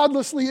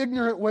 godlessly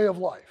ignorant way of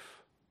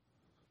life.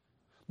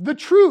 The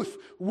truth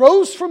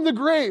rose from the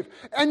grave,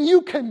 and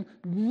you can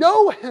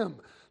know Him.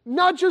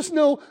 Not just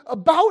know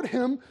about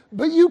Him,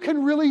 but you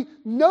can really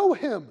know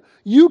Him.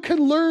 You can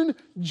learn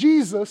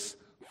Jesus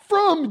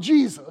from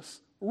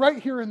Jesus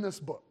right here in this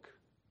book.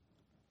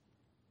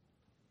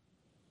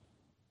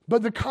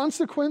 But the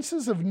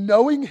consequences of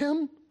knowing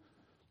Him,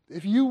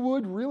 if you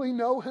would really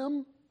know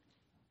Him,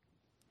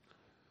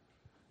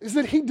 is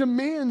that He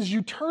demands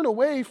you turn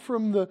away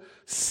from the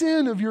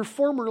sin of your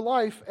former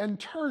life and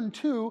turn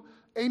to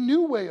a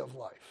new way of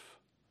life.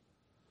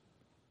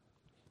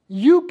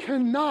 You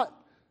cannot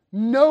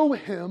know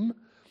Him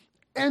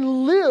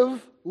and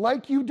live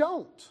like you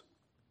don't.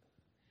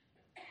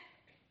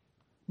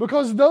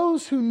 Because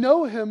those who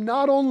know Him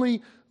not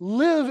only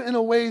live in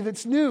a way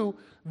that's new,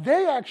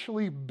 they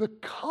actually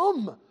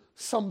become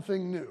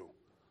something new.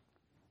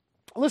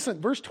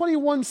 Listen, verse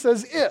 21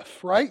 says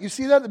if, right? You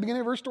see that at the beginning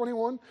of verse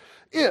 21?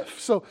 If.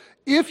 So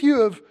if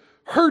you have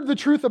heard the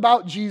truth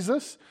about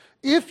Jesus,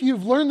 if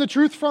you've learned the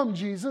truth from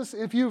Jesus,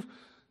 if you've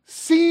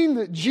seen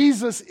that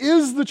Jesus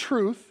is the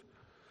truth,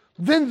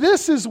 then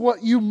this is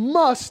what you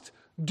must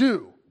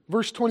do.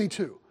 Verse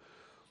 22.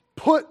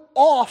 Put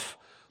off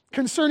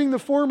concerning the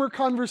former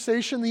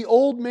conversation the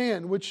old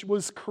man which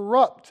was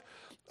corrupt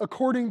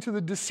according to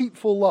the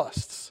deceitful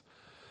lusts,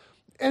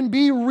 and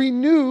be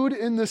renewed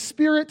in the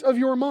spirit of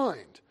your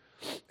mind,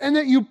 and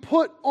that you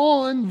put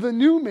on the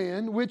new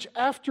man which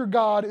after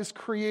God is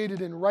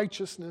created in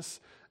righteousness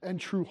and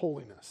true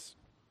holiness.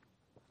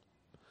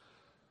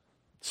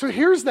 So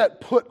here's that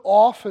put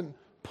off and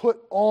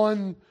put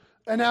on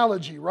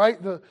analogy,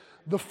 right?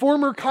 The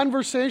former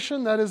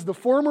conversation, that is the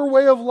former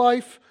way of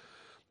life,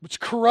 which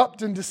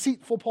corrupt and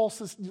deceitful, Paul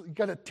says, you've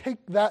got to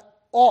take that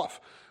off.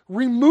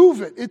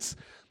 Remove it.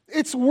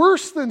 It's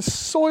worse than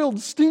soiled,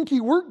 stinky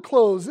work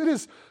clothes. It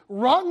is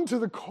rotten to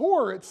the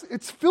core.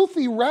 It's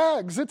filthy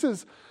rags. It's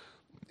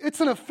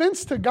an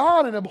offense to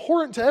God and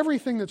abhorrent to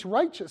everything that's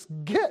righteous.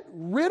 Get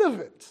rid of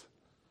it.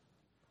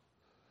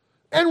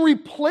 And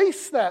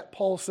replace that,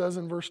 Paul says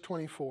in verse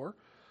 24,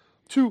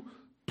 to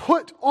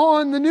put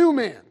on the new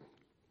man.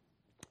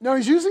 Now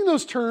he's using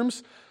those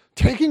terms,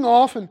 taking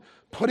off and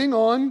putting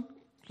on,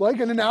 like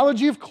an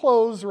analogy of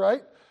clothes,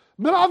 right?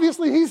 But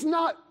obviously he's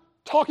not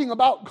talking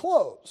about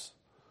clothes.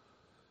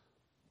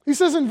 He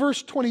says in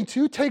verse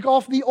 22, take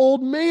off the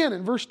old man.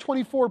 In verse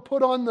 24,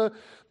 put on the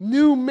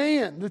new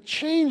man. The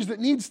change that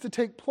needs to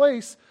take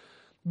place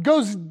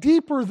goes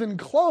deeper than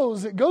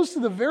clothes. It goes to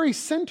the very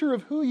center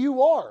of who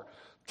you are.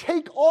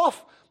 Take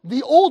off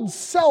the old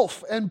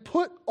self and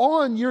put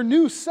on your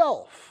new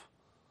self.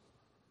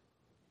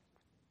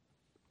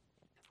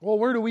 Well,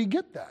 where do we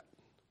get that?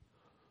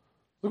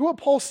 Look at what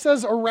Paul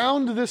says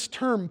around this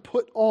term,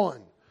 put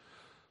on.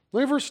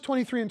 Look at verse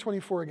 23 and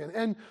 24 again.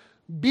 And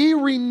be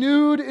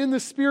renewed in the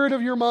spirit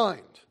of your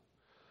mind,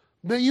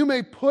 that you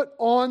may put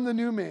on the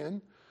new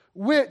man,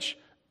 which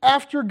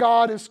after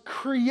God is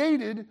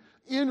created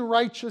in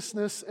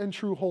righteousness and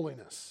true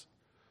holiness.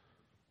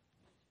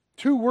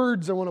 Two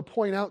words I want to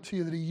point out to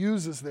you that he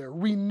uses there,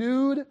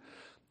 renewed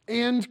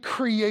and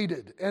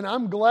created. And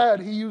I'm glad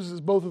he uses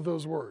both of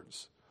those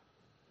words.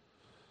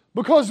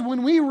 Because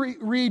when we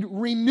read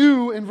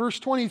renew in verse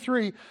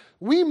 23,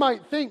 we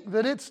might think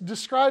that it's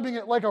describing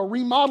it like a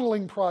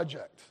remodeling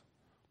project.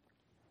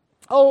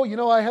 Oh,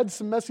 I had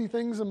some messy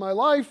things in my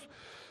life,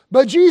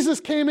 but Jesus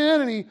came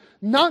in and He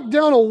knocked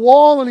down a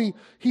wall and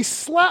He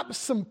slapped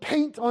some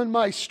paint on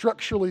my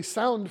structurally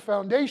sound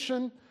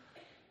foundation,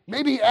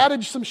 maybe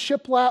added some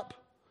shiplap.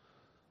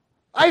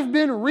 I've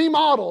been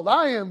remodeled.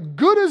 I am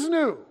good as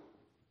new.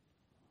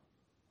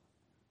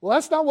 Well,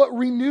 that's not what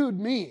renewed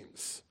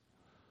means.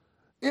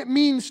 It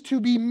means to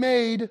be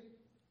made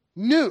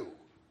new.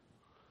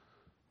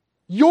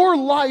 Your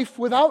life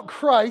without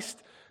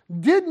Christ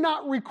did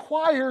not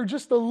require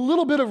just a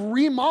little bit of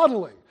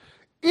remodeling.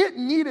 It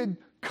needed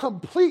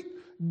complete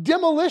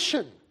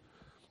demolition.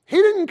 He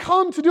didn't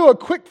come to do a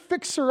quick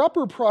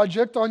fixer-upper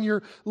project on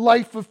your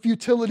life of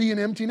futility and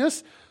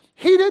emptiness.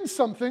 He did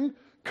something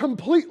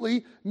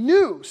completely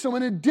new. So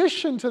in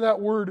addition to that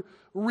word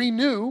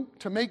renew,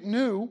 to make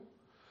new,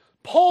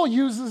 Paul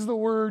uses the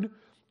word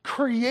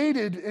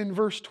created in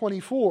verse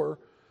 24,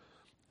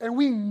 and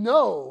we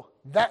know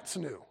that's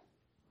new.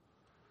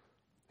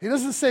 He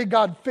doesn't say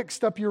God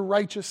fixed up your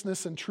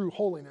righteousness and true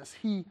holiness.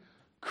 He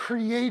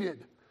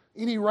created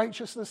any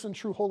righteousness and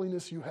true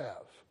holiness you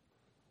have.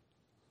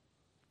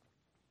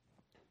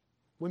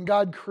 When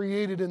God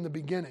created in the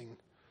beginning,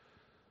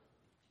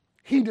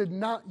 He did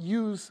not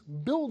use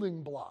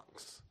building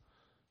blocks.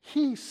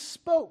 He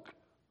spoke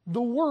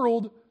the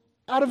world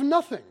out of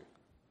nothing.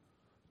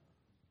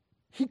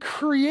 He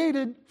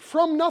created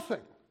from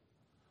nothing.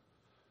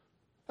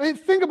 I mean,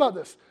 think about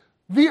this.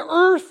 The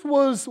earth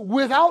was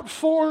without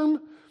form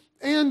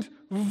and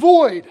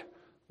void. It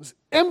was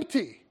empty.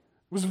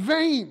 It was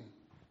vain.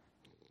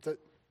 Does that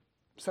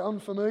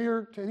sound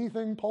familiar to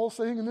anything Paul's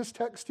saying in this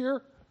text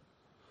here?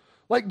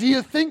 Like, do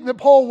you think that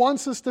Paul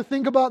wants us to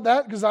think about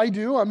that? Because I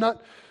do. I'm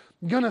not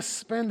going to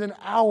spend an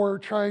hour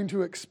trying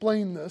to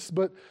explain this,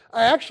 but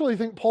I actually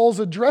think Paul's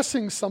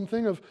addressing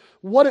something of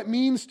what it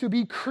means to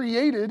be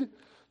created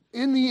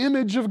in the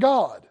image of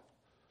God.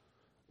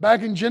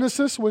 Back in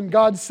Genesis, when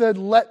God said,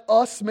 "Let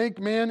us make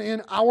man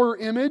in our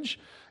image,"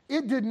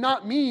 it did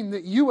not mean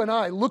that you and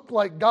I look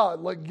like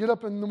God, like get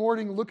up in the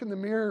morning, look in the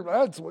mirror,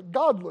 that's what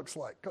God looks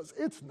like, because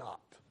it's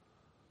not.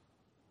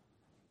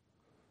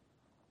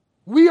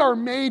 We are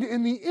made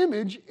in the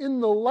image, in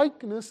the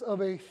likeness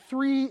of a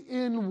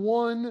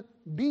three-in-one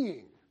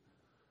being.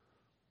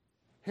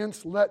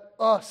 Hence, let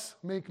us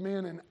make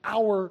man in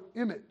our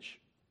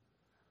image.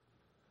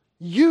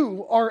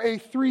 You are a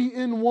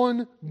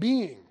three-in-one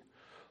being.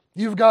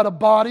 You've got a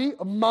body,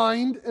 a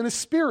mind, and a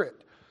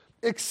spirit.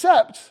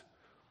 Except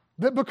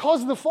that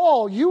because of the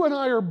fall, you and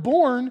I are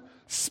born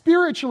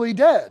spiritually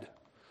dead.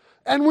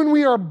 And when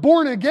we are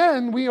born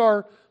again, we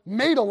are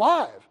made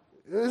alive.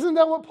 Isn't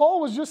that what Paul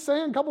was just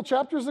saying a couple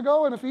chapters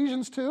ago in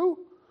Ephesians 2?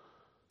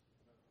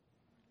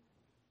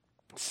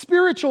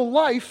 Spiritual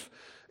life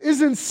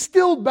is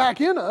instilled back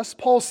in us,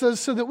 Paul says,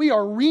 so that we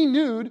are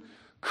renewed,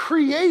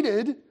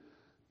 created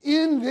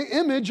in the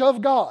image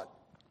of God.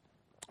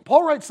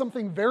 Paul writes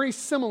something very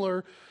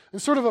similar in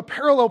sort of a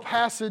parallel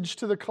passage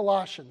to the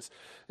Colossians.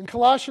 In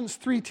Colossians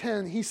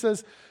 3:10, he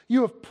says,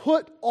 "You have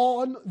put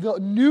on the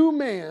new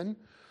man,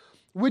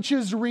 which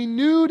is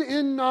renewed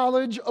in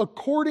knowledge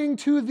according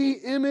to the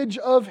image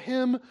of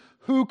Him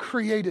who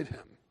created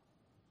him."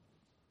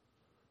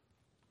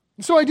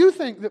 And so I do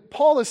think that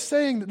Paul is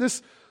saying that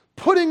this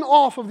putting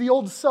off of the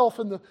old self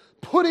and the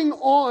putting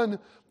on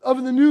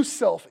of the new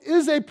self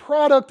is a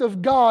product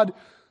of God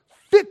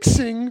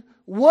fixing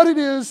what it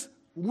is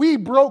we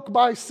broke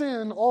by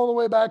sin all the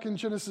way back in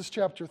Genesis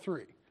chapter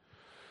 3.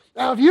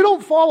 Now, if you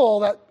don't follow all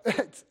that,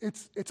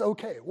 it's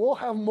okay. We'll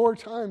have more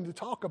time to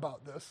talk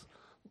about this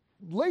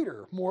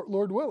later,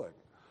 Lord willing.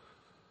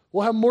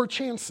 We'll have more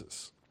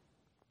chances.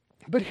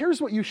 But here's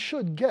what you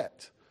should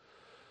get.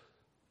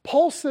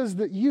 Paul says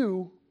that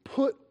you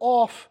put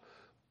off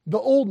the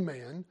old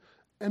man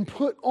and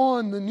put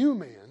on the new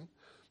man.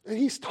 And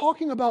he's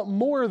talking about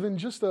more than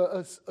just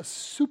a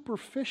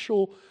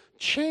superficial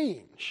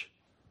change.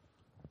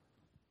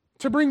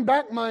 To bring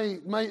back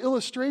my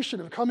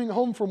illustration of coming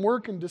home from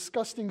work in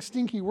disgusting,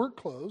 stinky work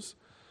clothes,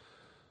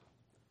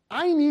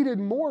 I needed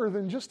more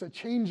than just a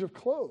change of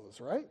clothes,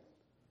 right?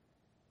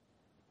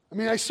 I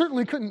mean, I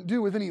certainly couldn't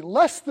do with any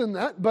less than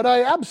that, but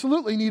I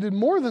absolutely needed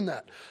more than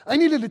that. I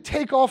needed to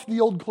take off the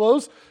old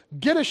clothes,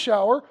 get a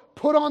shower,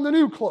 put on the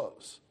new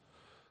clothes.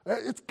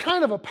 It's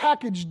kind of a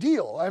package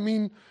deal. I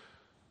mean,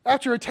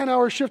 after a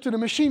 10-hour shift in a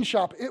machine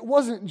shop, it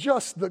wasn't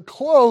just the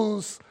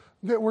clothes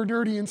that were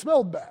dirty and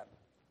smelled bad.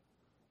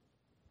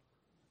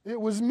 It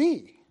was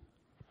me.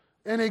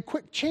 And a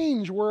quick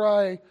change where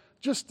I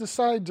just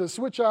decide to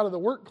switch out of the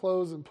work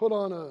clothes and put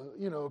on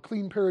a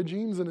clean pair of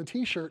jeans and a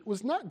t-shirt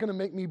was not going to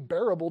make me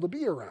bearable to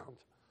be around.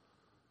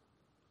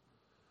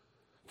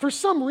 For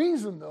some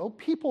reason, though,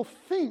 people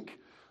think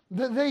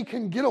that they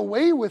can get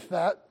away with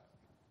that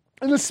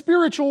in the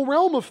spiritual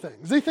realm of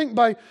things. They think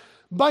by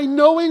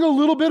knowing a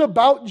little bit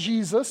about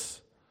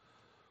Jesus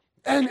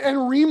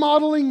and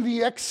remodeling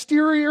the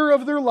exterior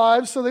of their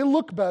lives so they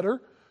look better,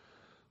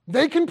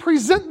 They can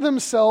present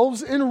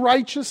themselves in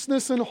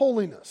righteousness and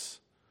holiness.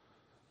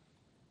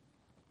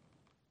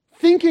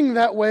 Thinking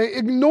that way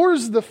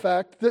ignores the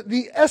fact that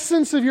the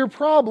essence of your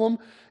problem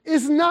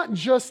is not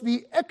just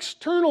the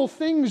external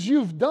things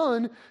you've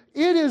done,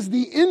 it is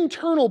the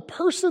internal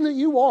person that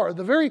you are.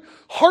 The very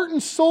heart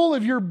and soul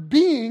of your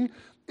being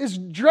is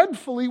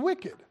dreadfully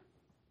wicked.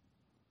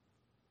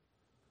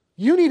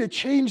 You need a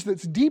change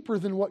that's deeper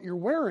than what you're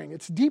wearing.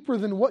 It's deeper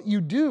than what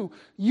you do.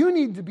 You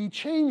need to be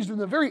changed in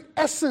the very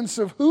essence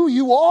of who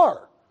you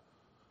are.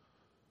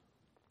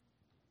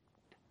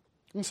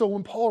 And so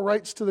when Paul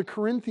writes to the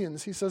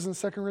Corinthians, he says in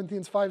 2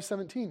 Corinthians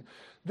 5:17,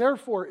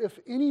 therefore, if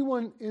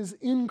anyone is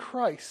in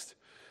Christ,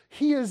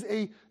 he is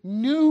a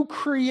new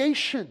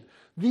creation.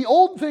 The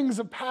old things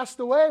have passed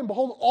away, and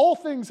behold, all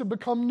things have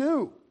become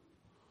new.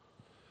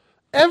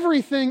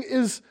 Everything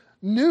is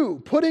new,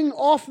 putting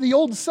off the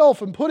old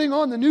self and putting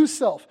on the new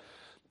self.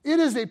 It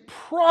is a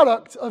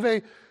product of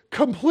a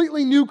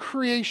completely new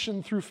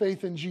creation through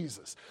faith in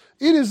Jesus.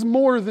 It is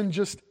more than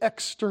just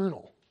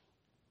external.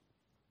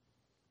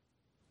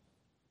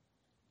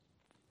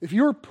 If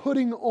your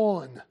putting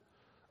on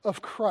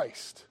of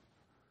Christ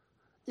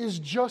is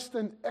just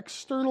an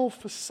external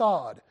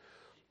facade,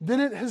 then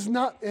it has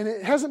not, and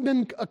it hasn't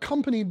been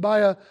accompanied by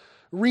a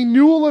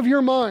renewal of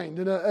your mind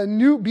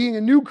and being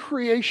a new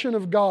creation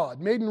of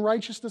God, made in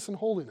righteousness and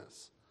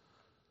holiness,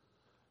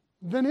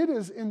 then it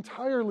is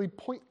entirely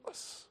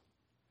pointless.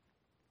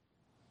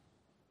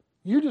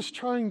 You're just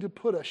trying to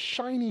put a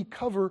shiny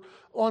cover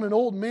on an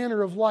old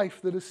manner of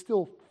life that is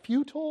still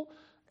futile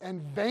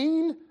and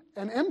vain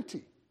and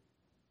empty.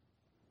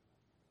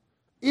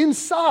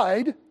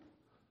 Inside,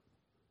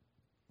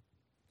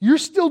 you're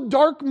still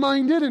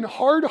dark-minded and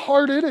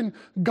hard-hearted and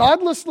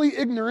godlessly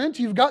ignorant.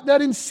 You've got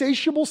that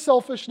insatiable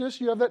selfishness.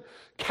 You have that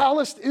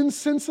calloused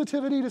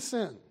insensitivity to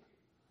sin.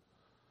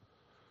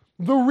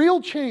 The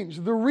real change,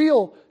 the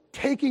real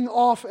taking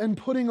off and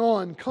putting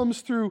on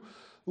comes through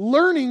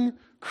learning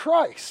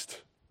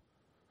Christ.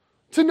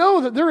 To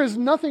know that there is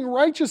nothing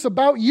righteous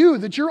about you,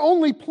 that your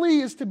only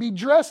plea is to be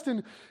dressed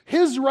in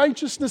His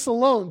righteousness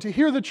alone, to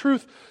hear the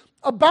truth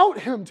about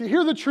Him, to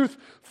hear the truth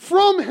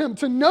from Him,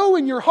 to know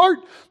in your heart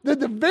that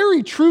the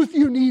very truth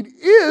you need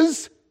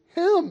is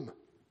Him.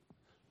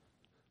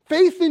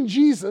 Faith in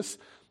Jesus,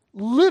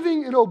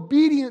 living in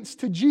obedience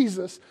to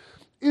Jesus,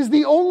 is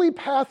the only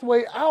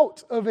pathway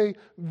out of a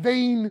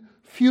vain,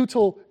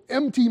 futile,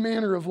 empty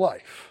manner of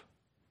life.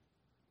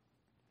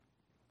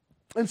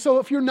 And so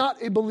if you're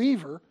not a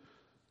believer,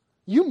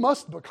 you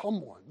must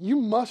become one. You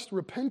must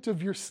repent of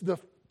the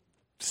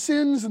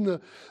sins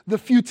and the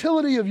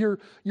futility of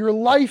your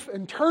life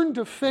and turn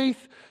to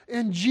faith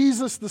in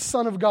Jesus, the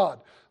Son of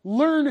God.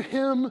 Learn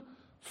Him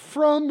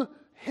from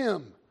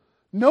Him.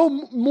 No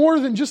more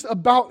than just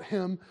about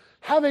Him.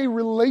 Have a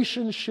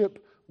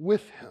relationship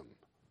with Him.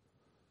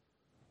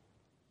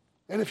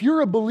 And if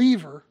you're a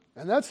believer,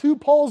 and that's who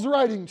Paul's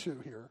writing to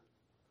here,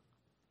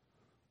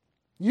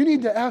 you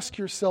need to ask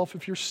yourself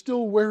if you're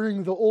still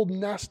wearing the old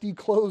nasty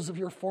clothes of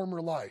your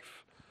former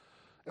life.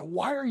 And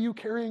why are you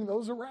carrying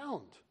those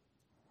around?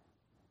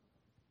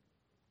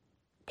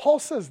 Paul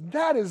says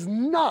that is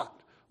not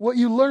what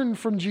you learn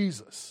from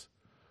Jesus.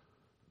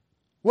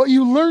 What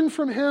you learn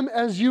from Him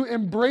as you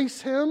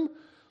embrace Him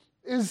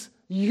is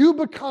you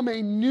become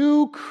a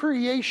new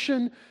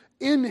creation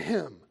in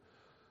Him.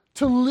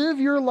 To live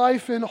your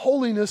life in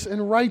holiness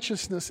and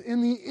righteousness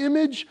in the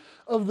image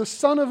of the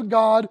Son of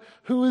God,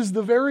 who is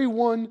the very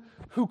one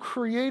who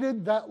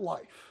created that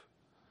life.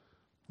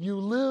 You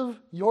live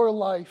your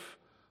life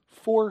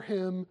for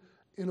Him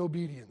in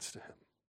obedience to Him.